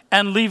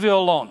and leave you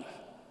alone?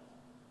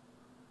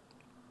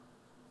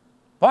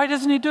 Why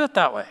doesn't he do it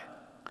that way?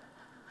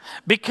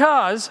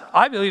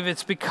 I believe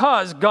it's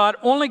because God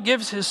only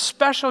gives his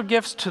special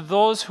gifts to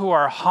those who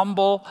are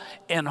humble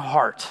in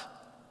heart.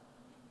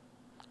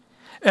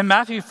 In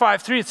Matthew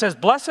 5:3 it says,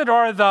 blessed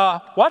are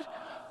the, what?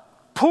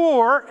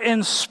 Poor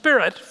in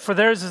spirit, for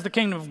theirs is the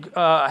kingdom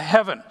of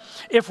heaven.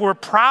 If we're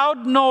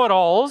proud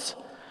know-it-alls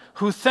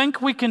who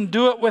think we can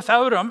do it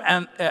without him,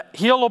 and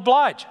he'll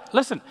oblige.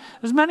 Listen,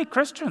 there's many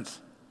Christians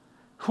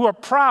who are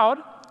proud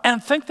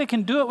and think they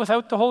can do it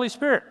without the Holy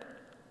Spirit.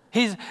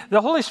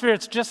 The Holy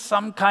Spirit's just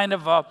some kind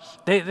of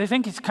they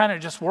think he's kind of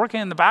just working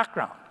in the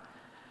background.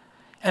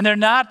 And they're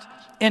not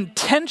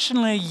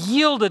intentionally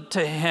yielded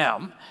to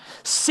him,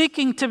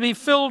 seeking to be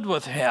filled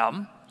with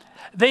him.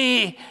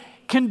 They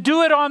can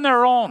do it on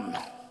their own.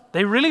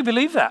 They really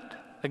believe that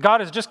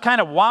God has just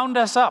kind of wound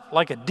us up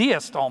like a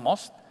deist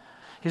almost.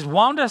 He's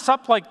wound us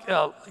up like,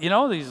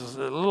 these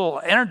little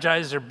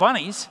Energizer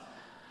bunnies,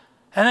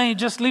 and then he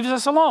just leaves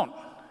us alone.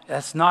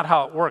 That's not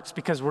how it works,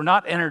 because we're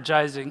not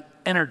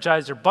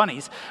Energizer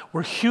bunnies.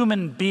 We're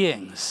human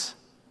beings.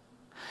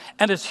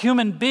 And as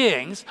human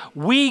beings,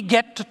 we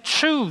get to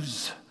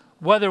choose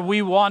whether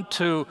we want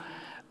to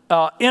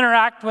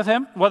interact with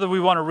him, whether we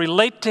want to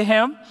relate to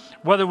him,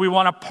 whether we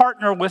want to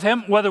partner with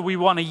him, whether we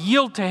want to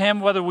yield to him,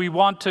 whether we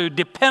want to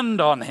depend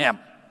on him.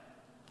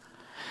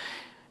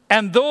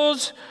 And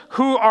those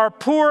who are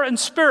poor in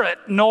spirit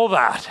know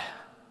that.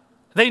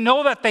 They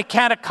know that they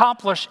can't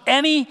accomplish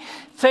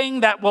anything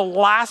that will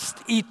last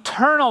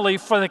eternally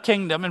for the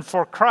kingdom and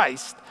for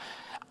Christ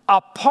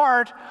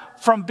apart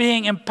from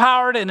being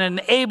empowered and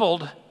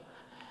enabled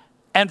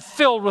and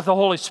filled with the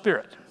Holy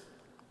Spirit.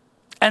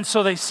 And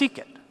so they seek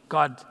it.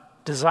 God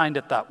designed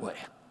it that way.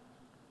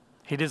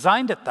 He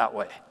designed it that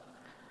way.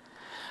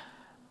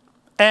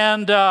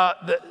 And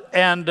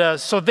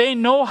so they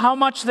know how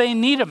much they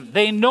need him.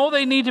 They know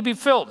they need to be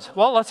filled.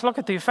 Well, let's look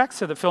at the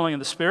effects of the filling of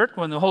the Spirit.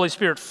 When the Holy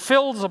Spirit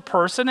fills a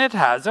person, it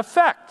has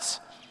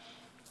effects.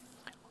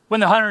 When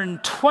the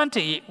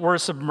 120 were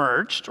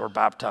submerged or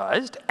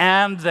baptized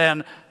and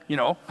then,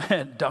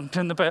 dunked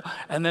in the pail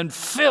and then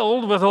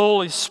filled with the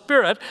Holy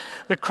Spirit,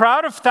 the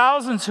crowd of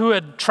thousands who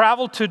had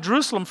traveled to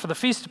Jerusalem for the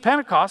Feast of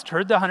Pentecost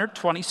heard the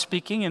 120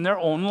 speaking in their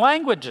own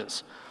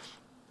languages.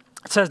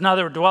 It says, now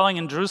they were dwelling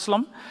in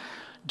Jerusalem,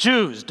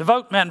 Jews,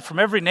 devout men from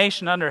every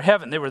nation under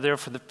heaven. They were there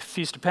for the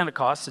Feast of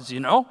Pentecost, as you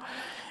know.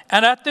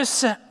 And at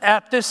this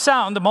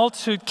sound, the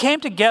multitude came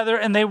together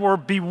and they were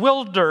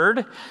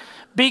bewildered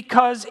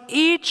because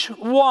each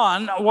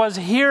one was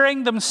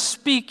hearing them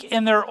speak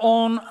in their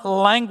own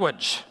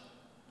language,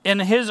 in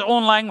his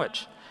own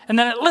language. And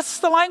then it lists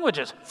the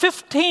languages,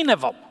 15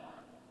 of them.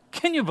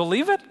 Can you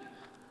believe it?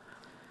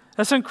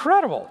 That's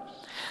incredible.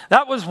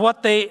 That was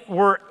what they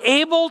were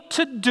able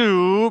to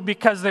do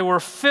because they were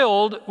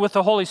filled with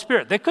the Holy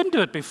Spirit. They couldn't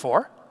do it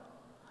before,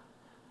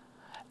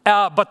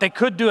 but they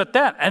could do it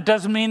then. It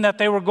doesn't mean that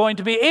they were going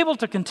to be able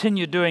to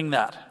continue doing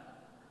that.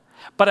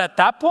 But at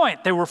that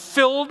point, they were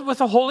filled with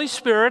the Holy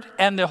Spirit,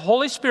 and the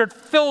Holy Spirit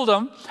filled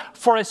them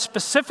for a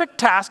specific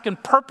task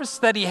and purpose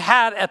that he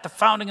had at the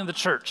founding of the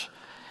church,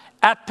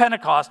 at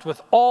Pentecost,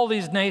 with all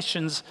these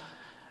nations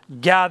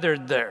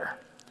gathered there.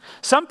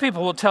 Some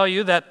people will tell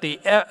you that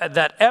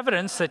that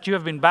evidence that you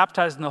have been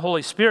baptized in the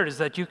Holy Spirit is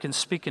that you can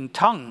speak in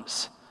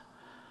tongues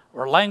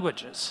or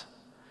languages.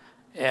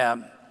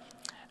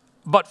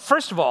 But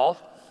first of all,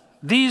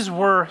 these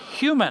were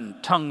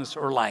human tongues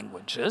or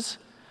languages,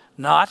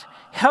 not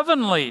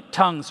heavenly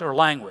tongues or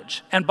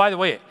language. And by the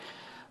way,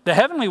 the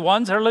heavenly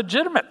ones are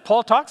legitimate.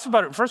 Paul talks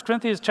about it in 1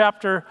 Corinthians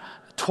chapter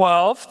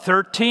 12,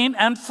 13,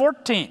 and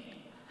 14.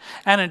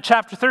 And in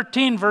chapter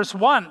 13, verse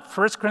 1,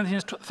 1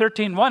 Corinthians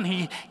 13, 1,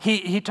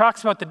 he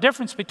talks about the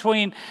difference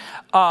between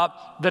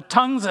the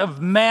tongues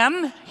of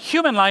men,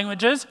 human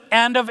languages,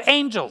 and of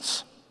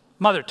angels,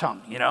 mother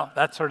tongue,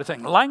 that sort of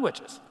thing,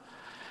 languages.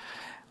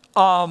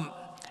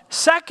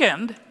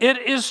 Second, it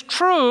is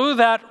true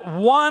that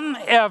one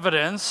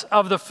evidence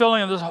of the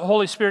filling of the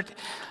Holy Spirit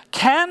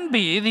can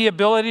be the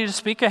ability to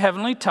speak a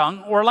heavenly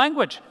tongue or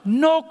language.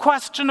 No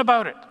question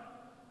about it.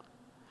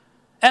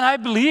 And I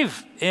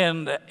believe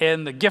in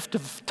the gift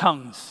of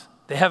tongues,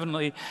 the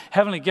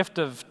heavenly gift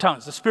of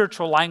tongues, the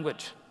spiritual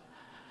language.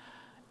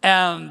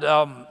 And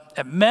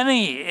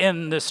many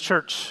in this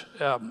church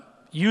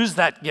use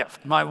that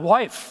gift. My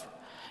wife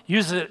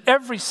uses it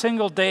every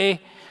single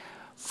day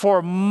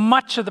for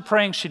much of the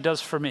praying she does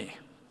for me.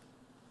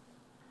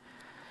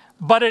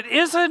 But it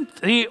isn't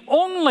the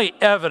only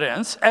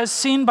evidence as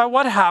seen by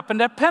what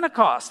happened at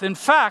Pentecost. In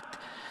fact,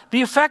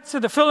 the effects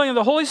of the filling of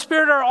the Holy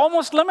Spirit are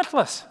almost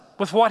limitless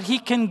with what he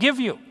can give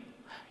you.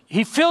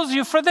 He fills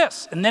you for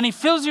this, and then he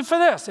fills you for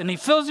this, and he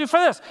fills you for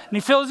this, and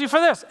he fills you for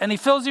this, and he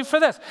fills you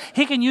for this.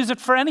 He can use it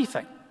for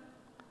anything.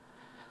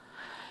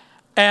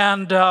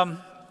 And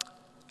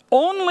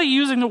only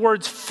using the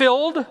words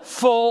filled,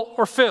 full,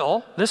 or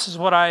fill, this is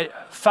what I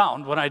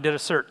found when I did a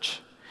search.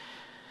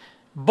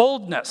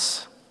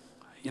 Boldness,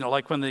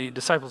 like when the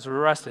disciples were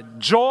arrested.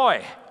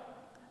 Joy,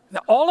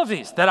 all of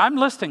these that I'm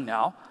listing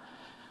now,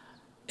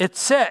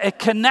 it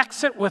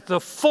connects it with the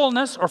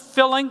fullness or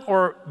filling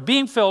or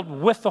being filled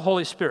with the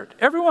Holy Spirit.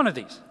 Every one of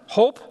these.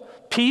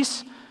 Hope,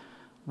 peace,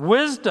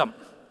 wisdom,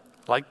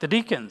 like the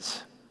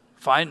deacons.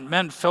 Find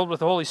men filled with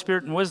the Holy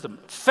Spirit and wisdom.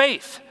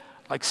 Faith,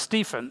 like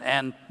Stephen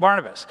and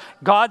Barnabas.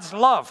 God's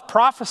love,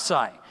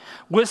 prophesying.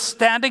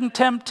 Withstanding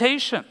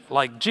temptation,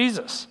 like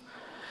Jesus.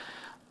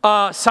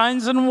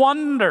 Signs and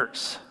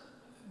wonders.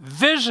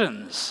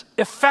 Visions.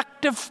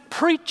 Effective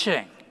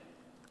preaching.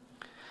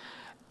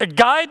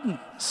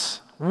 Guidance.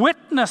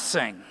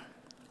 Witnessing,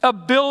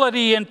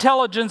 ability,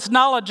 intelligence,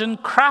 knowledge,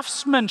 and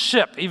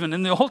craftsmanship. Even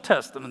in the Old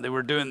Testament, they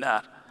were doing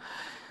that.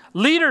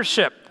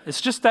 Leadership.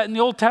 It's just that in the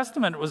Old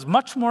Testament, it was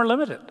much more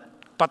limited.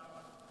 But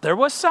there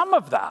was some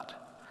of that.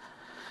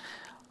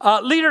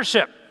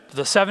 Leadership.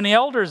 The 70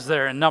 elders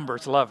there in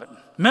Numbers 11.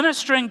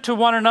 Ministering to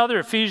one another,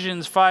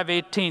 Ephesians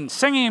 5:18.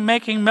 Singing and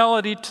making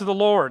melody to the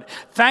Lord.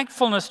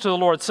 Thankfulness to the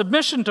Lord.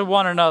 Submission to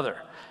one another.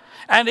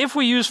 And if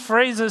we use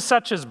phrases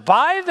such as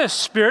by the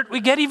Spirit, we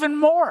get even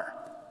more.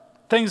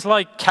 Things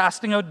like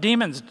casting out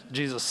demons,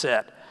 Jesus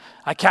said.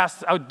 I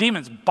cast out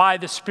demons by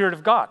the Spirit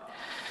of God.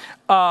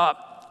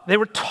 They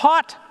were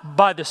taught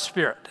by the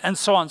Spirit, and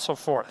so on and so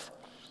forth.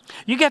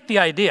 You get the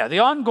idea. The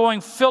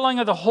ongoing filling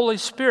of the Holy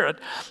Spirit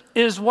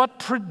is what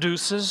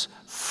produces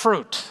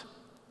fruit.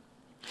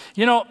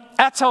 You know,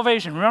 at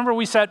salvation, remember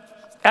we said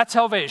at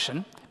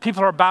salvation,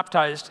 people are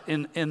baptized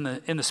in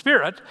the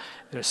Spirit.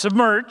 They're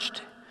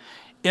submerged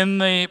in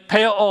the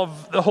pail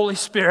of the Holy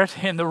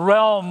Spirit, in the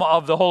realm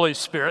of the Holy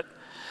Spirit.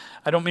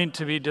 I don't mean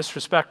to be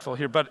disrespectful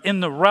here, but in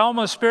the realm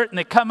of the Spirit, and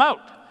they come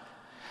out.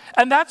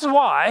 And that's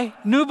why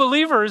new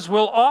believers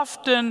will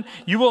often,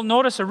 you will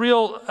notice a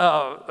real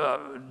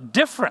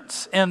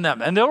difference in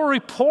them. And they'll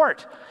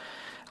report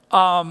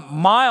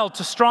mild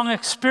to strong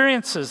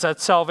experiences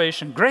at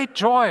salvation, great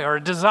joy or a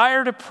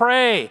desire to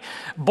pray,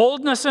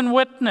 boldness in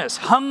witness,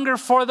 hunger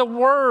for the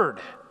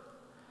word.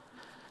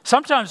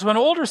 Sometimes when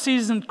older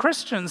seasoned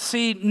Christians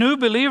see new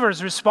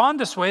believers respond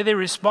this way, they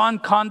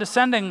respond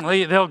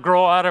condescendingly, they'll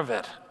grow out of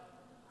it.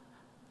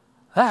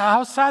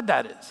 How sad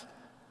that is.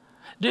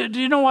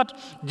 Do you know what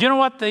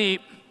the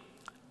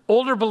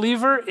older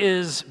believer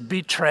is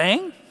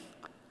betraying?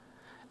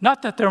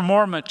 Not that they're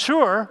more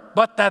mature,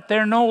 but that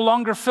they're no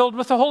longer filled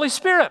with the Holy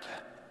Spirit.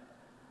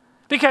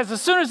 Because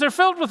as soon as they're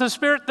filled with the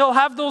Spirit, they'll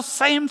have those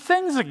same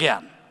things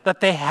again that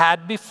they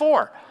had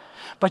before.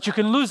 But you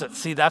can lose it.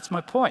 See, that's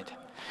my point.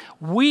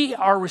 We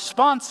are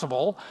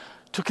responsible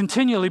to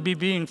continually be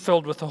being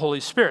filled with the Holy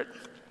Spirit.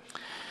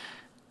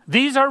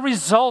 These are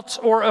results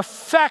or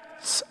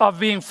effects of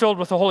being filled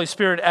with the Holy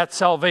Spirit at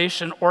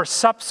salvation or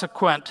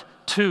subsequent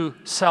to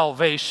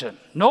salvation.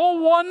 No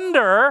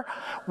wonder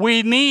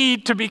we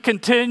need to be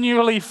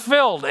continually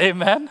filled.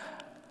 Amen?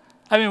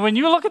 I mean, when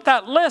you look at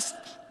that list,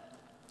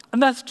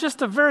 and that's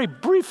just a very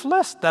brief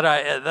list that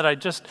I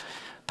just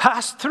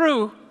passed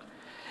through,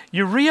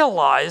 you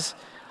realize,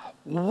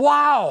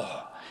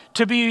 wow,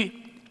 to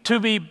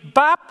be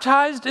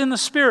baptized in the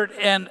Spirit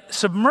and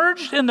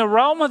submerged in the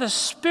realm of the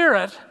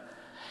Spirit,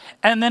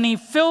 and then He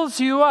fills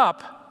you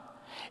up,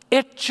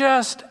 it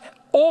just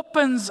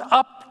opens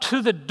up to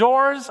the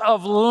doors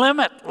of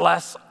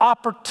limitless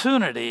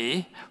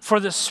opportunity for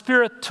the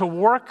Spirit to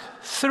work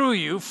through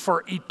you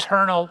for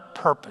eternal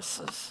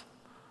purposes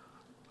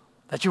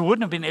that you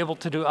wouldn't have been able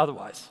to do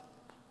otherwise.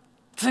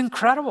 It's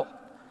incredible.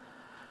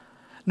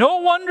 No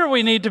wonder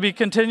we need to be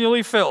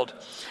continually filled.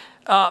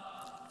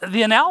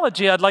 The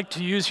analogy I'd like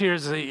to use here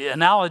is the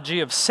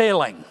analogy of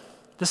sailing.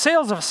 The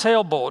sails of a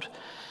sailboat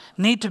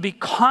need to be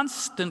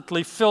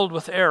constantly filled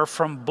with air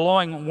from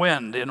blowing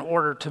wind in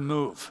order to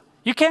move.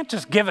 You can't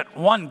just give it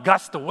one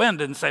gust of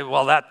wind and say,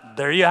 well,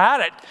 there you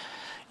had it.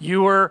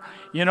 You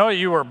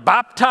were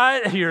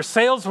baptized, your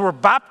sails were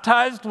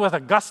baptized with a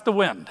gust of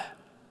wind.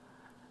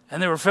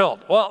 And they were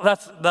filled. Well,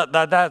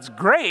 that's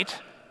great.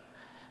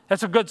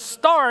 That's a good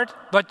start,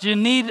 but you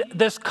need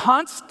this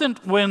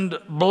constant wind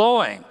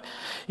blowing.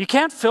 You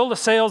can't fill the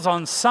sails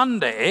on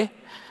Sunday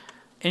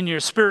in your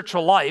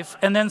spiritual life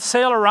and then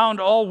sail around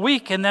all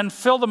week and then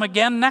fill them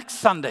again next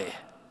Sunday.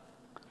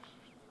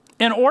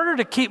 In order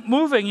to keep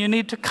moving, you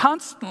need to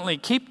constantly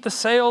keep the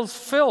sails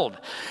filled.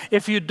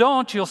 If you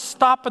don't, you'll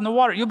stop in the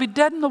water. You'll be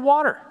dead in the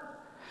water.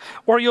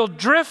 Or you'll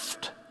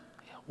drift,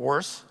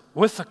 worse,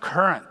 with the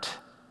current.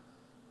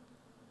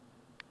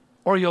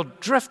 Or you'll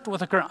drift with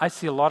the current. I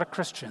see a lot of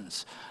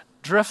Christians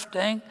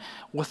drifting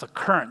with the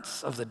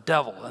currents of the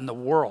devil and the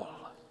world.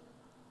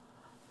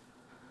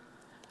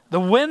 The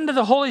wind of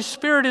the Holy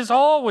Spirit is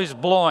always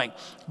blowing,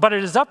 but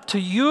it is up to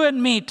you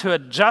and me to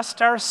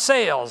adjust our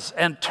sails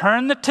and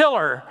turn the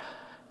tiller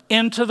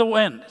into the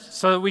wind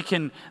so that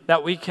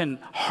we can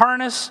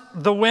harness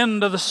the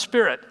wind of the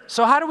Spirit.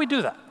 So how do we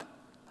do that?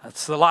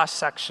 That's the last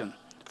section.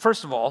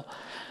 First of all,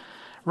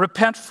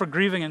 repent for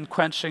grieving and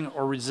quenching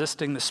or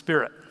resisting the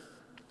Spirit.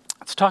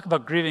 Let's talk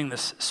about grieving the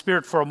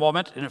Spirit for a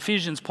moment. In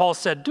Ephesians, Paul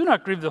said, "Do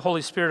not grieve the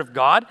Holy Spirit of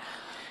God,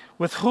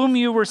 with whom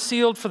you were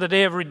sealed for the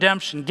day of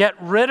redemption. Get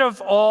rid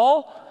of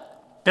all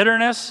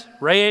bitterness,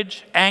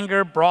 rage,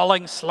 anger,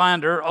 brawling,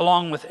 slander,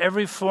 along with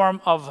every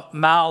form of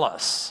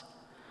malice."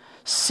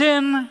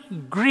 Sin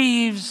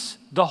grieves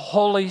the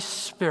Holy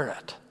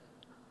Spirit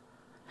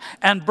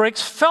and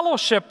breaks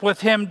fellowship with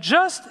Him,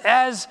 just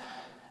as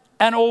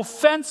an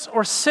offense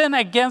or sin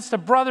against a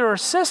brother or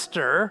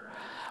sister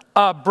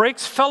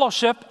breaks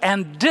fellowship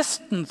and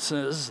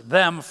distances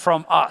them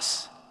from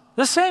us.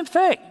 The same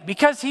thing,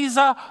 because He's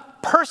a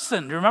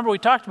person. Remember, we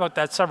talked about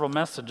that several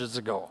messages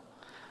ago.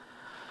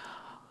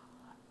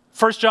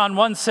 1 John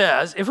 1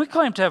 says, if we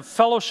claim to have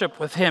fellowship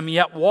with Him,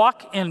 yet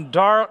walk in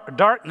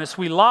darkness,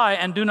 we lie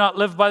and do not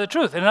live by the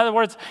truth. In other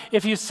words,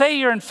 if you say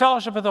you're in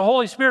fellowship with the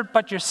Holy Spirit,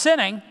 but you're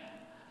sinning,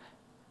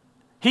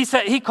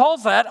 he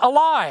calls that a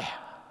lie.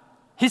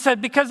 He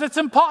said, because it's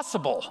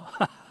impossible.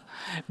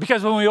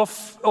 Because when we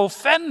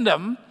offend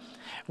Him,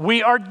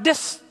 we are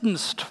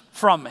distanced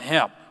from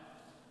Him.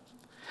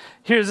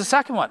 Here's the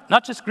second one.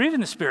 Not just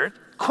grieving the Spirit,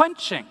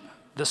 quenching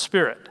the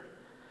Spirit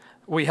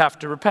we have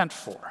to repent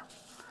for.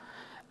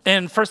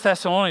 In 1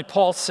 Thessalonians,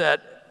 Paul said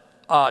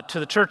to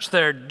the church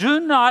there, do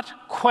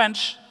not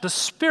quench the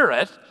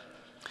Spirit.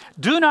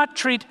 Do not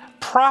treat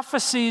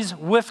prophecies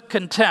with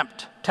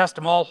contempt. Test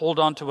them all, hold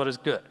on to what is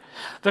good.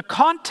 The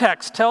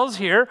context tells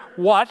here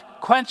what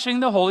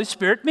quenching the Holy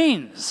Spirit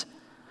means.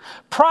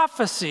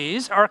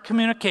 Prophecies are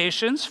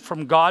communications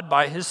from God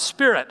by his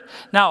Spirit.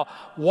 Now,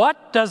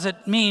 what does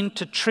it mean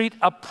to treat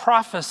a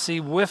prophecy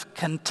with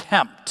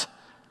contempt?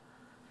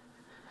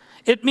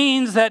 It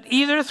means that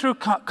either through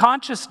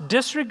conscious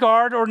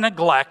disregard or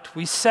neglect,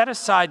 we set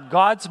aside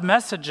God's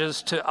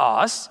messages to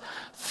us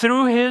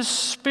through his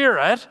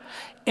Spirit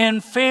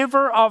in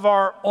favor of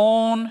our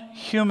own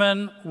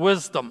human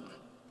wisdom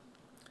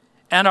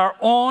and our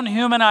own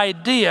human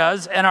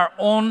ideas and our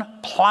own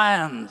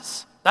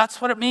plans. That's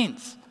what it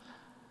means.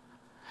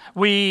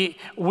 We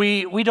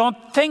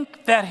don't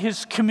think that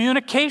his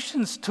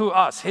communications to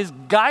us, his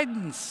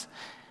guidance,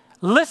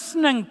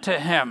 listening to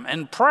him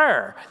in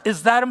prayer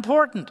is that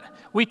important.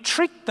 We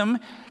treat them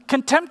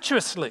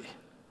contemptuously.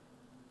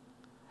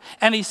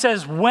 And he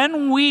says,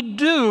 when we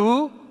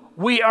do,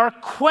 we are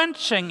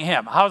quenching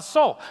him. How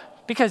so?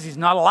 Because he's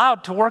not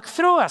allowed to work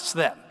through us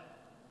then.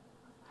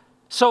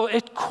 So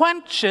it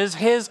quenches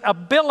his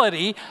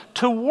ability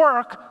to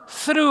work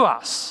through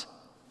us.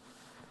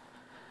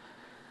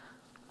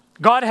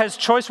 God has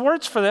choice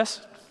words for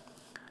this.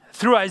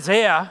 Through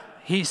Isaiah,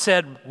 he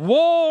said,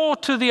 "Woe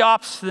to the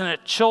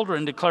obstinate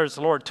children, declares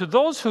the Lord, to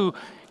those who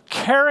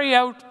carry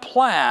out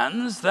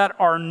plans that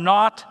are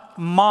not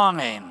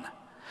mine,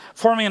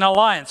 forming an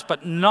alliance,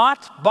 but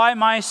not by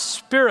my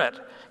Spirit,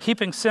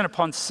 heaping sin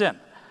upon sin."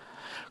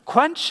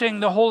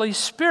 Quenching the Holy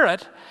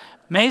Spirit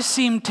may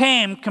seem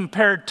tame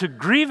compared to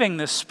grieving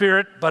the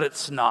Spirit, but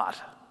it's not.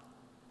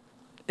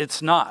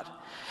 It's not.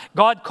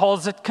 God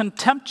calls it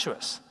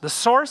contemptuous. The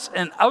source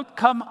and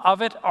outcome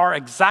of it are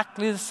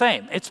exactly the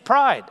same. It's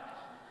pride.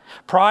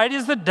 Pride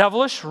is the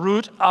devilish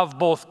root of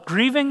both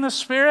grieving the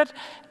Spirit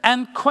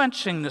and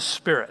quenching the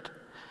Spirit.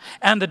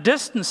 And the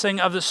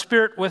distancing of the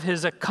Spirit with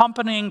his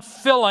accompanying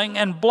filling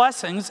and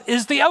blessings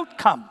is the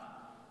outcome.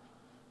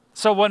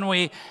 So when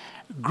we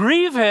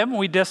grieve him,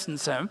 we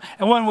distance him.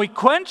 And when we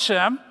quench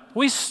him,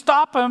 we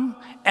stop him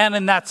and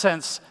in that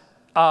sense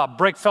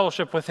break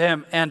fellowship with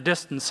him and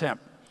distance him.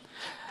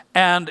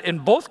 And in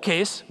both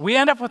cases, we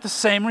end up with the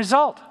same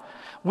result.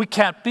 We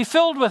can't be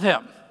filled with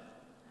him.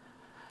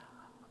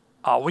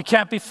 We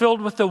can't be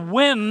filled with the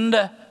wind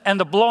and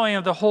the blowing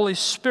of the Holy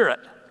Spirit.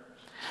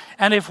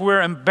 And if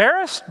we're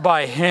embarrassed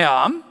by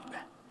him,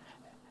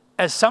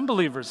 as some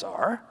believers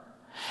are,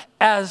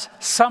 as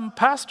some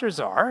pastors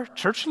are,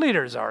 church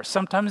leaders are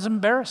sometimes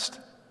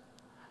embarrassed.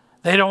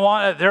 They don't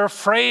want it. They're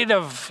afraid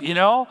of,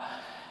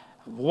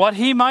 what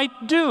he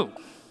might do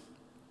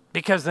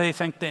because they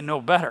think they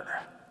know better.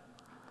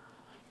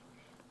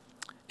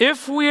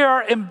 If we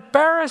are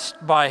embarrassed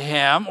by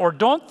him or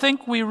don't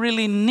think we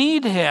really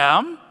need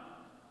him,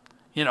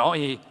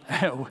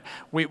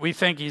 we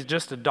think he's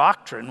just a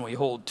doctrine we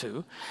hold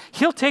to,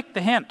 he'll take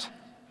the hint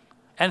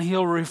and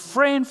he'll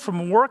refrain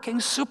from working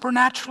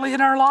supernaturally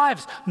in our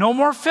lives. No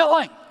more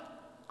filling.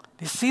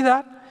 Do you see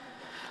that?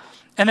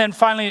 And then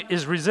finally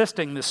is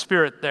resisting the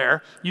Spirit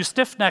there. You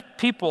stiff-necked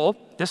people,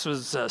 this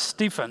was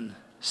Stephen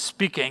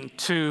speaking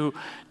to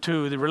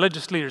the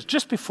religious leaders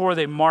just before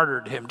they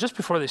martyred him, just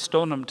before they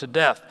stoned him to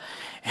death.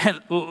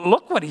 And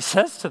look what he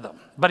says to them.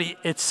 But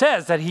it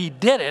says that he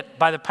did it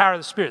by the power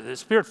of the Spirit. The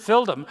Spirit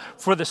filled him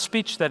for the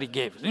speech that he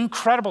gave. An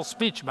incredible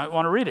speech. You might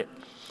want to read it.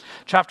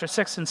 Chapter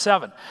 6 and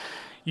 7.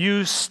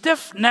 You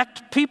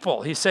stiff-necked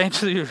people, he's saying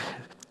to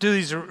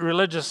these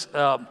religious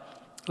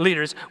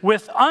leaders,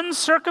 with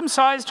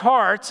uncircumcised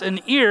hearts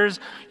and ears,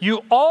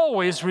 you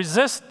always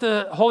resist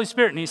the Holy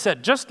Spirit. And he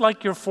said, just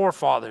like your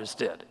forefathers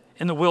did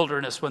in the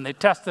wilderness when they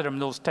tested him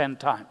those 10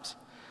 times.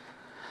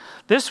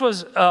 This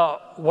was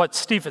what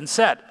Stephen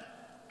said.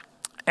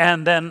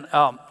 And then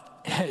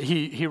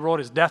he wrote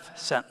his death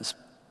sentence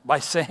by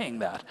saying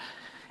that.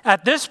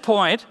 At this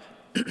point,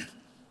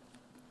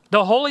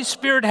 the Holy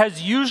Spirit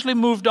has usually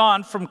moved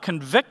on from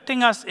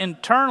convicting us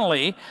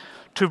internally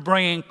to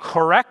bringing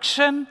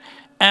correction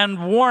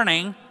and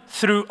warning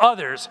through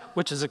others,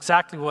 which is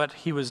exactly what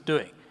he was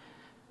doing.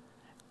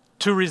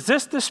 To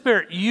resist the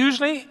Spirit,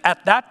 usually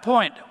at that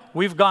point,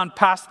 we've gone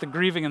past the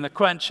grieving and the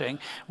quenching.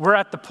 We're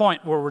at the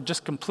point where we're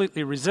just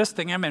completely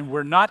resisting him and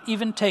we're not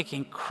even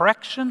taking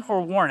correction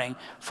or warning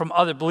from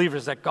other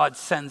believers that God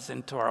sends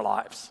into our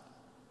lives.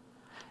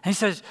 And he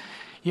says,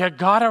 you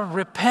got to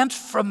repent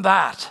from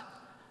that.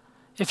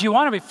 If you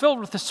want to be filled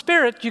with the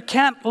Spirit, you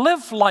can't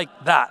live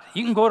like that.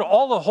 You can go to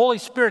all the Holy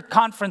Spirit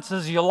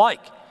conferences you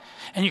like.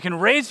 And you can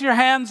raise your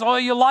hands all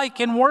you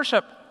like in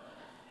worship.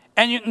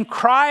 And you can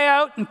cry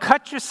out and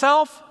cut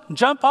yourself, and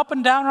jump up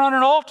and down on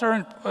an altar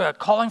and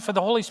calling for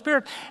the Holy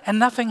Spirit, and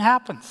nothing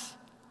happens.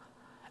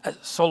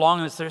 So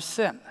long as there's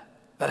sin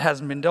that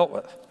hasn't been dealt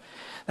with.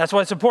 That's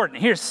why it's important.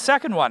 Here's the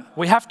second one.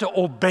 We have to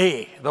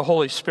obey the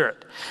Holy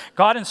Spirit.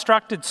 God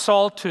instructed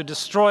Saul to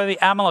destroy the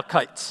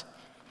Amalekites.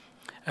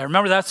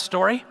 Remember that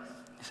story?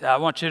 He said, I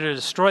want you to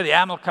destroy the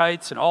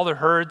Amalekites and all their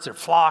herds, their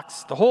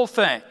flocks, the whole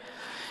thing.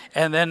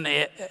 And then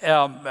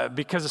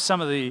because of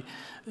some of the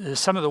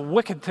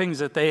wicked things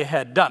that they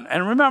had done.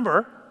 And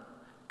remember,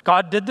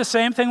 God did the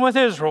same thing with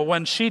Israel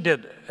when she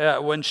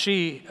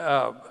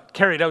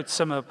carried out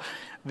some of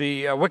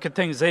the wicked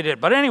things they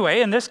did. But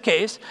anyway, in this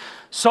case,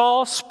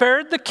 Saul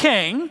spared the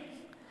king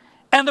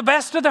and the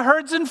best of the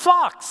herds and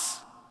flocks.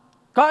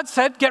 God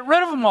said, get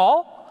rid of them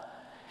all.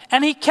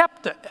 And he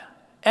kept it.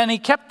 And he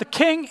kept the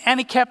king, and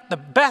he kept the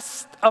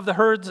best of the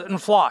herds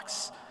and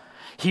flocks.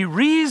 He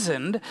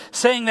reasoned,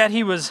 saying that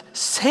he was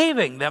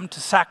saving them to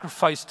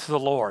sacrifice to the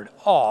Lord.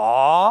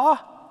 Aww.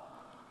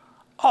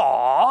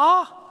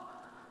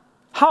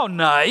 How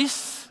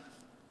nice.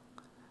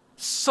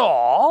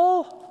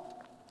 Saul.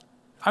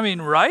 I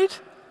mean, right?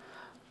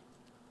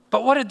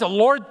 But what did the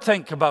Lord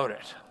think about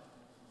it?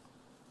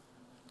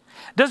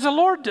 Does the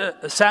Lord,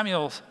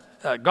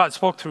 God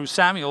spoke through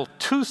Samuel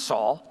to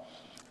Saul.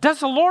 Does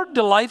the Lord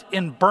delight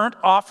in burnt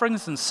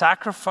offerings and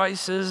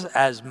sacrifices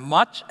as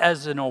much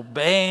as in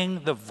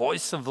obeying the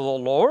voice of the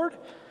Lord?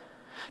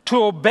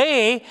 To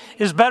obey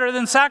is better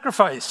than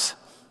sacrifice.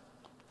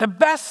 The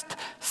best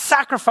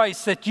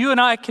sacrifice that you and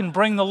I can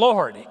bring the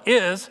Lord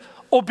is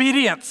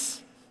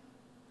obedience.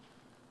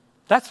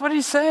 That's what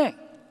he's saying.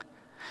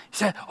 He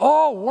said,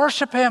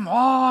 worship him.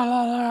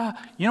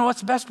 You know what's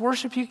the best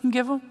worship you can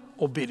give him?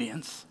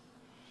 Obedience.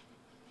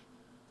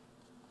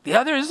 The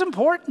other is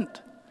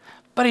important.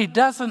 But he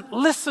doesn't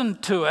listen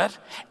to it,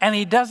 and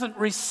he doesn't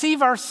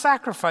receive our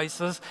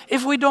sacrifices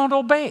if we don't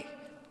obey.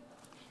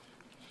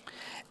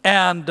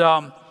 And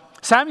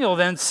Samuel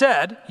then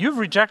said, you've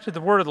rejected the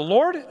word of the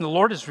Lord, and the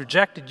Lord has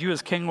rejected you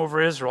as king over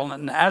Israel.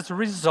 And as a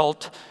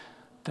result,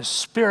 the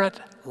Spirit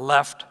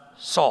left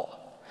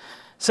Saul.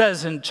 It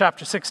says in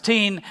chapter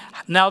 16,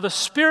 now the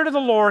Spirit of the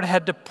Lord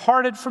had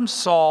departed from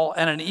Saul,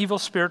 and an evil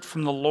spirit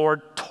from the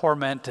Lord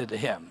tormented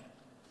him.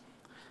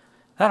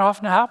 That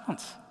often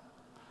happens.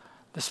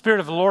 The Spirit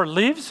of the Lord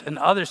leaves and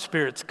other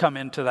spirits come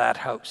into that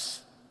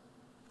house.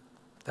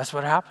 That's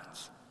what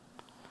happens.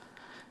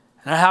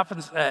 And it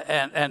happens,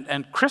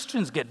 and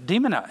Christians get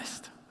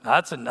demonized.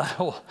 That's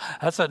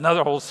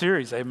another whole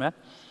series, amen?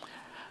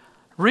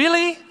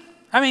 Really?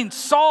 I mean,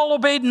 Saul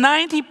obeyed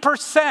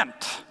 90%.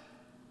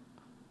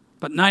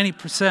 But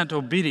 90%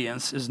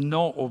 obedience is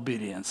no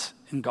obedience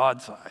in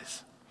God's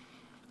eyes.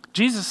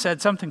 Jesus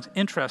said something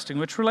interesting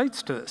which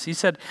relates to this. He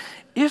said,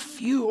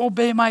 if you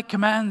obey my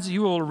commands,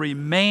 you will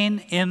remain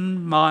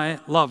in my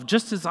love,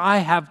 just as I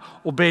have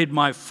obeyed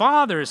my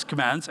Father's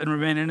commands and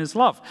remain in his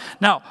love.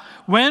 Now,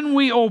 when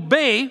we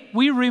obey,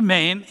 we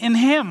remain in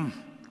him.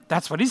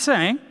 That's what he's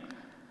saying.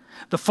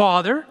 The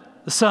Father,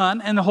 the Son,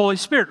 and the Holy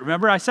Spirit.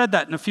 Remember, I said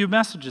that in a few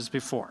messages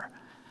before.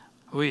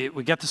 We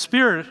get the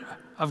Spirit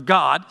of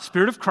God,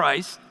 Spirit of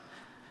Christ.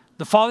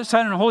 The Father,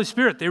 Son, and the Holy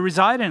Spirit, they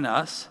reside in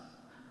us.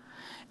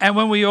 And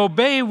when we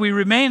obey, we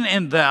remain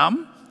in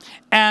them.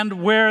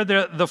 And where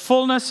the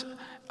fullness,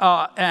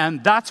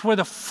 and that's where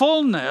the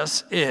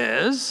fullness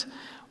is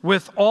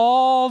with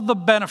all the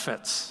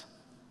benefits.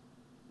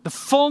 The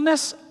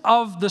fullness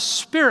of the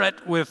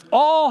Spirit with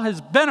all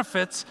his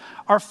benefits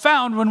are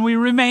found when we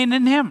remain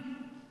in him.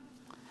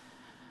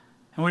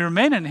 And we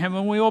remain in him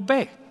when we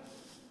obey.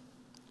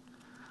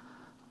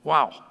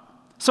 Wow.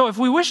 So if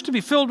we wish to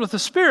be filled with the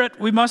Spirit,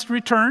 we must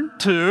return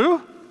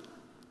to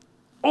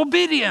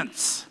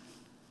obedience.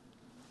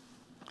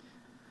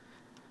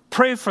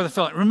 Pray for the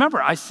filling.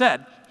 Remember, I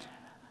said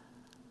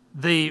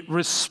the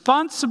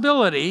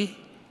responsibility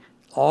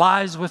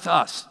lies with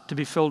us to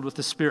be filled with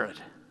the Spirit.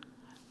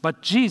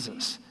 But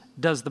Jesus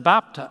does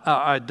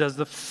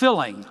the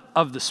filling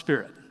of the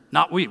Spirit.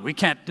 Not we. We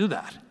can't do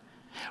that.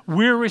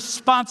 We're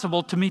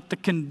responsible to meet the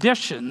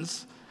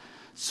conditions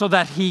so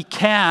that he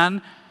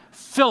can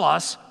fill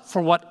us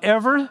for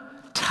whatever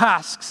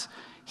tasks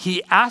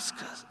he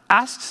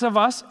asks of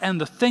us and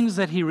the things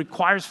that he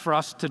requires for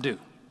us to do.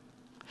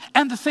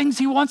 And the things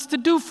he wants to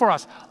do for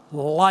us,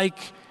 like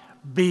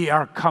be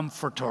our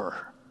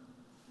comforter.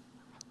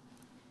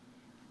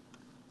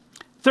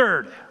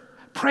 Third,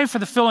 pray for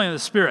the filling of the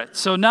Spirit.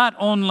 So not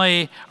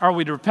only are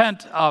we to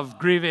repent of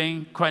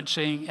grieving,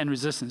 quenching, and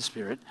resisting the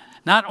Spirit,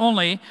 not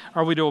only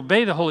are we to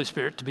obey the Holy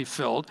Spirit to be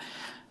filled,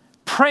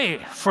 pray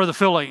for the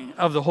filling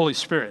of the Holy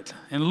Spirit.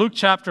 In Luke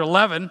chapter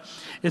 11,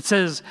 it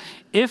says,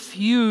 if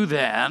you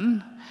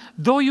then,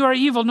 though you are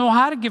evil, know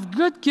how to give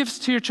good gifts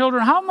to your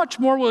children, how much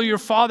more will your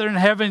Father in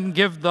heaven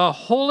give the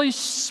Holy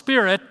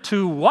Spirit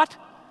to what?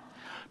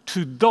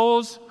 To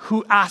those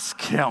who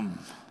ask him.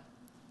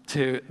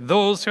 To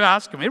those who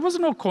ask him. It was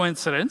no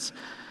coincidence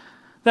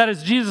that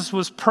as Jesus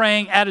was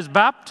praying at his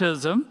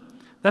baptism,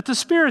 that the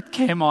Spirit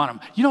came on him.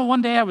 You know,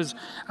 one day I was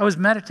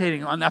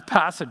meditating on that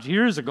passage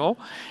years ago,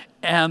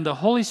 and the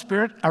Holy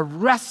Spirit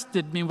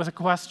arrested me with a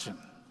question.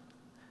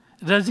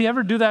 Does he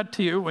ever do that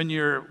to you when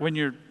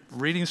you're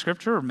reading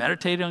Scripture or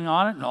meditating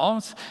on it? And all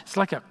it's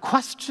like a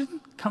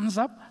question comes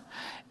up.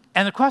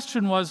 And the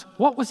question was,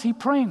 what was he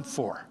praying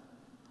for?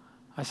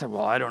 I said,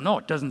 well, I don't know.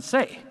 It doesn't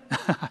say.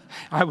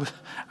 I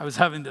was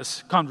having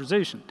this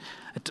conversation.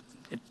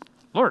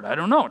 Lord, I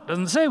don't know. It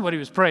doesn't say what he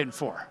was praying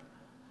for.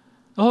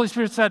 The Holy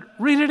Spirit said,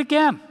 read it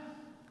again.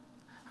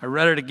 I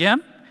read it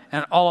again,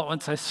 and all at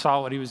once I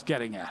saw what he was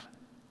getting at.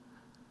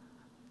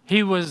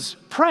 He was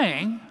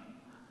praying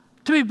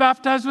to be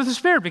baptized with the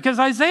Spirit because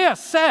Isaiah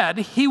said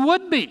he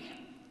would be.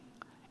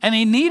 And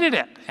he needed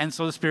it. And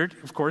so the Spirit,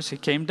 of course, he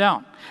came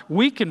down.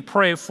 We can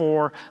pray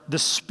for the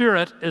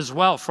Spirit as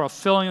well, for a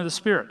filling of the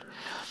Spirit.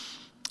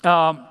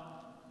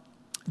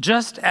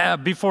 Just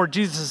before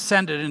Jesus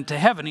ascended into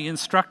heaven, he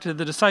instructed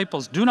the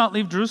disciples, do not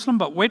leave Jerusalem,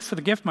 but wait for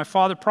the gift my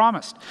Father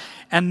promised.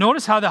 And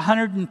notice how the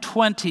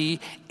 120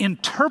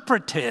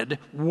 interpreted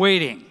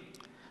waiting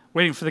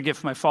for the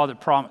gift my Father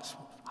promised.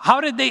 How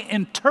did they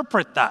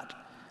interpret that?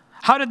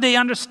 How did they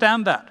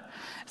understand that?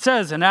 It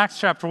says in Acts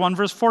chapter 1,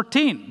 verse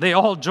 14, they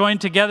all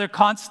joined together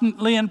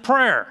constantly in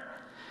prayer.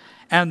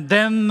 And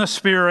then the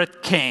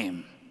Spirit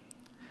came.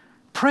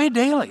 Pray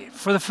daily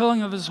for the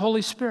filling of his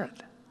Holy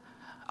Spirit.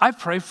 I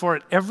pray for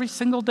it every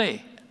single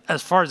day,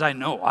 as far as I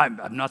know. I'm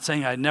not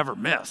saying I never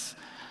miss.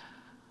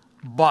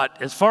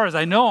 But as far as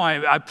I know,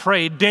 I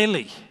pray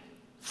daily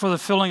for the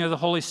filling of the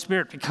Holy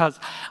Spirit because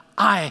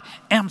I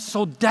am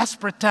so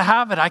desperate to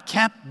have it. I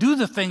can't do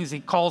the things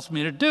he calls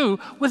me to do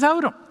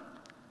without him.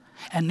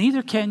 And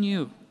neither can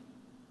you.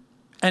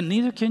 And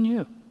neither can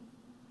you.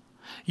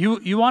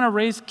 You want to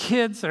raise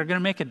kids that are going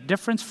to make a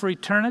difference for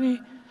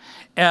eternity,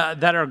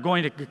 that are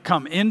going to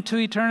come into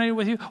eternity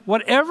with you.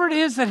 Whatever it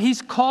is that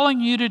he's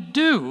calling you to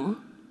do,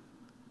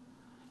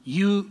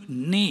 you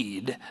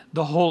need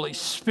the Holy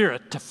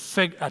Spirit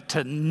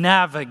to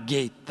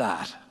navigate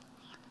that.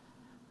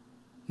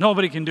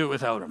 Nobody can do it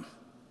without him.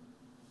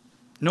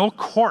 No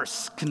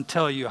course can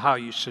tell you how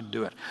you should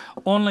do it.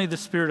 Only the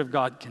Spirit of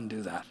God can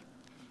do that.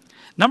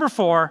 Number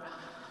 4,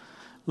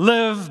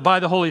 live by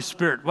the Holy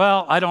Spirit.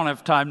 Well, I don't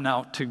have time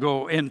now to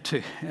go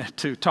into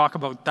to talk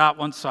about that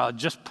one, so I'll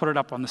just put it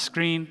up on the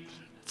screen.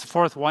 It's the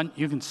 4th one.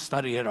 You can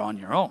study it on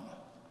your own.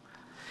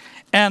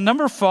 And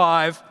number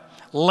 5,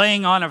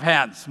 laying on of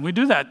hands. We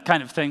do that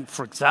kind of thing,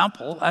 for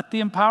example, at the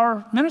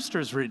Empower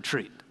Ministers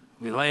Retreat.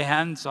 We lay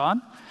hands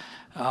on,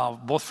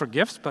 both for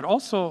gifts, but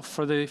also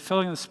for the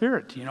filling of the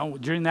Spirit,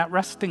 during that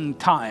resting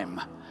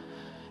time.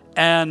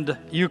 And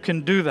you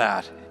can do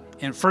that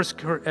in 1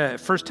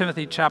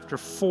 Timothy chapter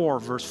 4,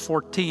 verse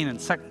 14, and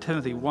 2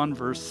 Timothy 1,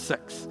 verse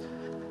 6.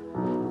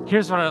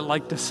 Here's what I'd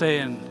like to say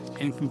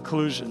in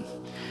conclusion.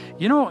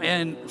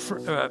 In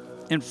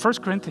 1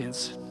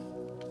 Corinthians,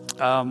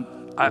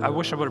 I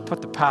wish I would have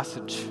put the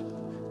passage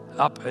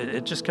up.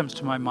 It just comes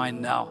to my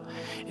mind now.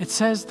 It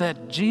says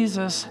that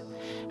Jesus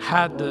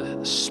had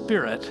the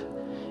Spirit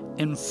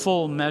in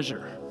full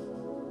measure.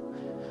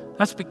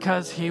 That's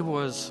because he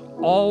was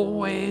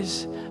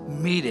always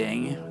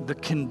meeting the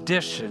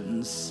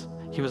conditions.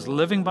 He was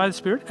living by the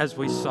Spirit, as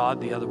we saw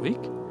the other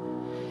week.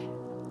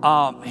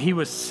 He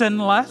was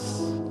sinless.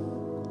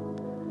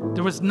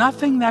 There was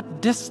nothing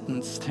that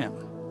distanced him.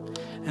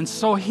 And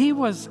so he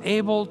was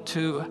able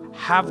to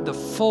have the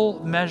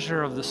full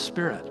measure of the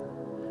Spirit.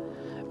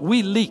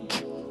 We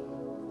leak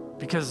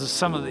because of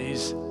some of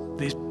these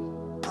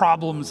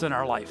problems in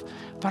our life.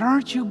 But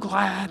aren't you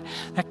glad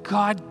that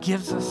God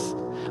gives us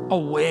a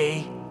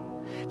way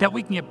that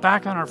we can get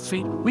back on our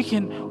feet? We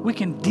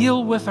can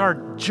deal with our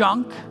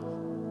junk.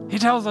 He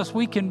tells us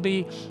we can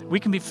be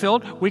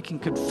filled. We can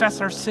confess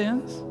our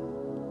sins,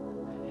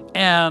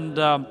 and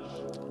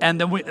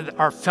then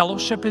our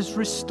fellowship is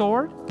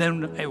restored.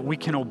 Then we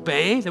can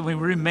obey. Then we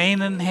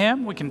remain in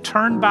Him. We can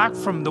turn back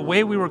from the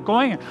way we were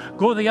going and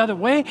go the other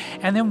way,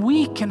 and then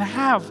we can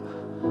have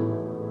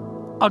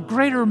a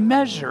greater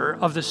measure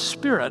of the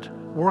Spirit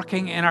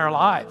working in our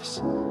lives.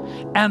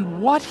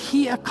 And what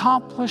He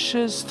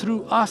accomplishes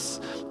through us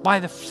by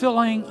the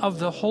filling of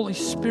the Holy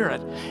Spirit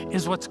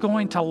is what's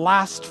going to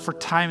last for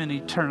time and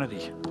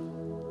eternity.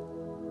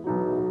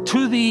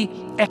 To the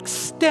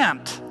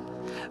extent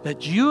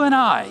that you and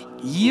I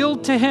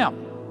yield to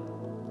Him,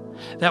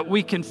 that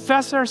we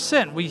confess our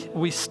sin,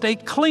 we stay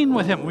clean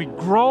with Him, we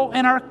grow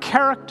in our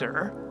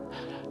character,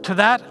 to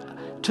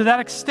that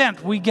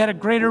extent, we get a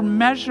greater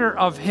measure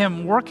of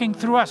Him working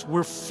through us.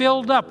 We're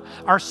filled up.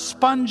 Our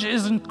sponge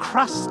isn't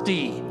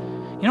crusty.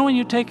 When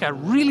you take a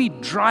really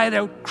dried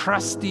out,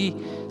 crusty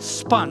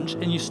sponge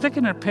and you stick it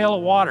in a pail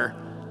of water,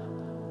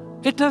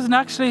 it doesn't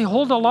actually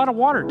hold a lot of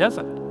water, does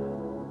it?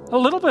 A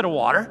little bit of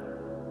water.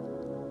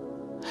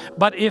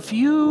 But if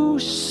you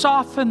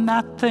soften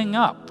that thing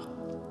up,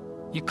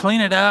 you clean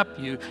it up,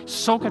 you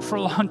soak it for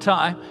a long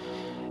time,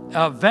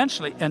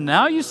 eventually, and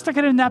now you stick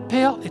it in that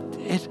pail,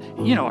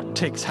 it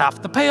takes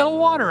half the pail of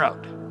water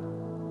out.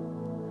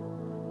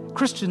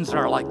 Christians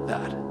are like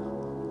that.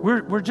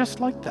 We're just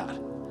like that.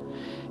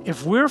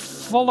 If we're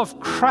full of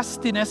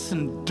crustiness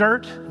and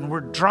dirt and we're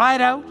dried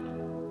out,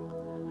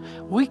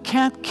 we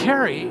can't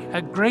carry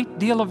a great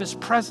deal of His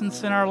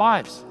presence in our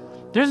lives.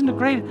 There isn't a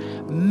great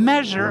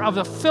measure of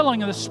the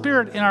filling of the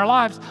Spirit in our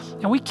lives,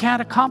 and we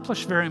can't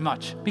accomplish very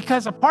much.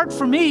 Because apart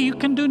from me, you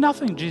can do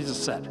nothing,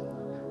 Jesus said.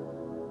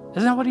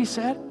 Isn't that what He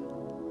said?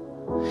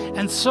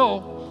 And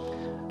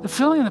so, the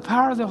filling and the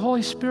power of the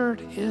Holy Spirit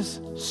is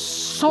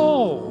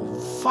so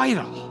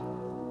vital.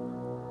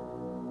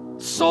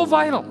 So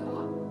vital.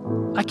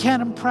 I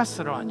can't impress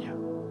it on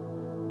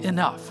you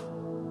enough.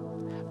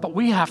 But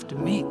we have to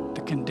meet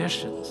the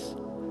conditions.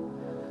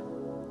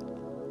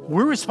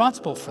 We're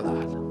responsible for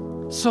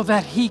that. so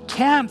that he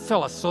can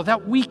fill us, so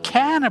that we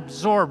can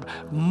absorb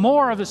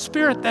more of his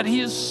Spirit that he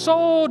is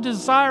so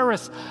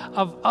desirous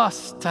of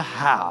us to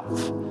have.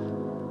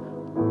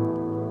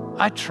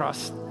 I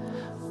trust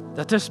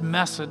that this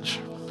message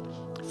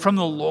from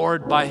the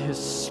Lord by his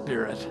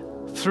Spirit,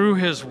 through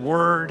his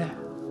word,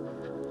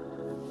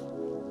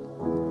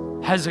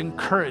 has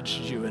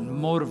encouraged you and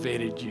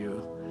motivated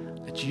you,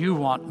 that you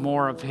want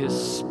more of his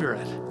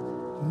Spirit.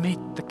 Meet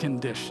the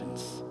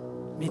conditions.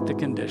 Meet the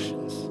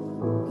conditions.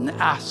 And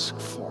ask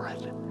for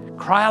it.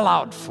 Cry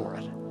aloud for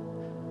it.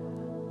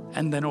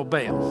 And then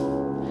obey him.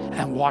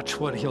 And watch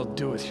what he'll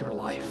do with your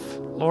life.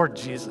 Lord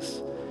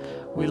Jesus,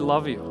 we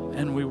love you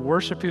and we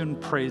worship you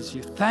and praise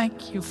you.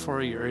 Thank you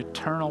for your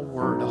eternal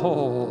word.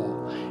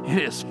 Oh,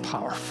 it is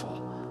powerful.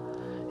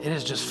 It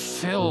is just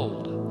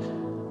filled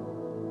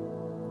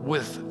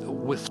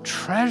with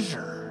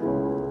treasure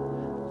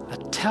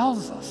that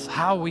tells us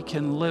how we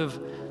can live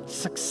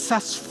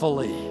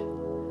successfully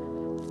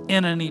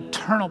in an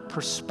eternal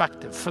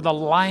perspective, for the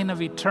line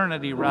of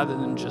eternity rather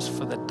than just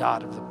for the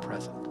dot of the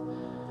present.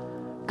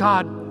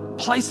 God,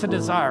 place a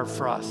desire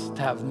for us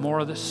to have more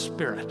of the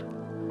Spirit.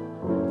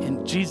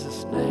 In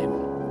Jesus' name,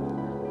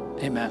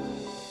 amen.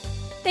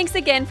 Thanks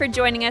again for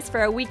joining us for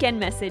our weekend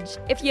message.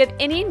 If you have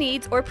any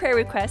needs or prayer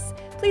requests,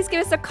 please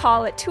give us a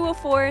call at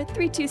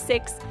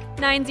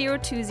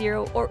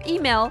 204-326-9020 or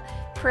email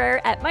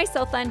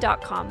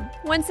prayer@mysouthland.com.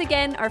 Once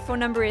again, our phone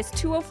number is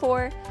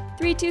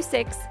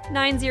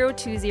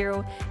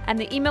 204-326-9020 and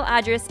the email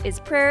address is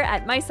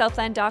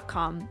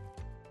prayer@mysouthland.com.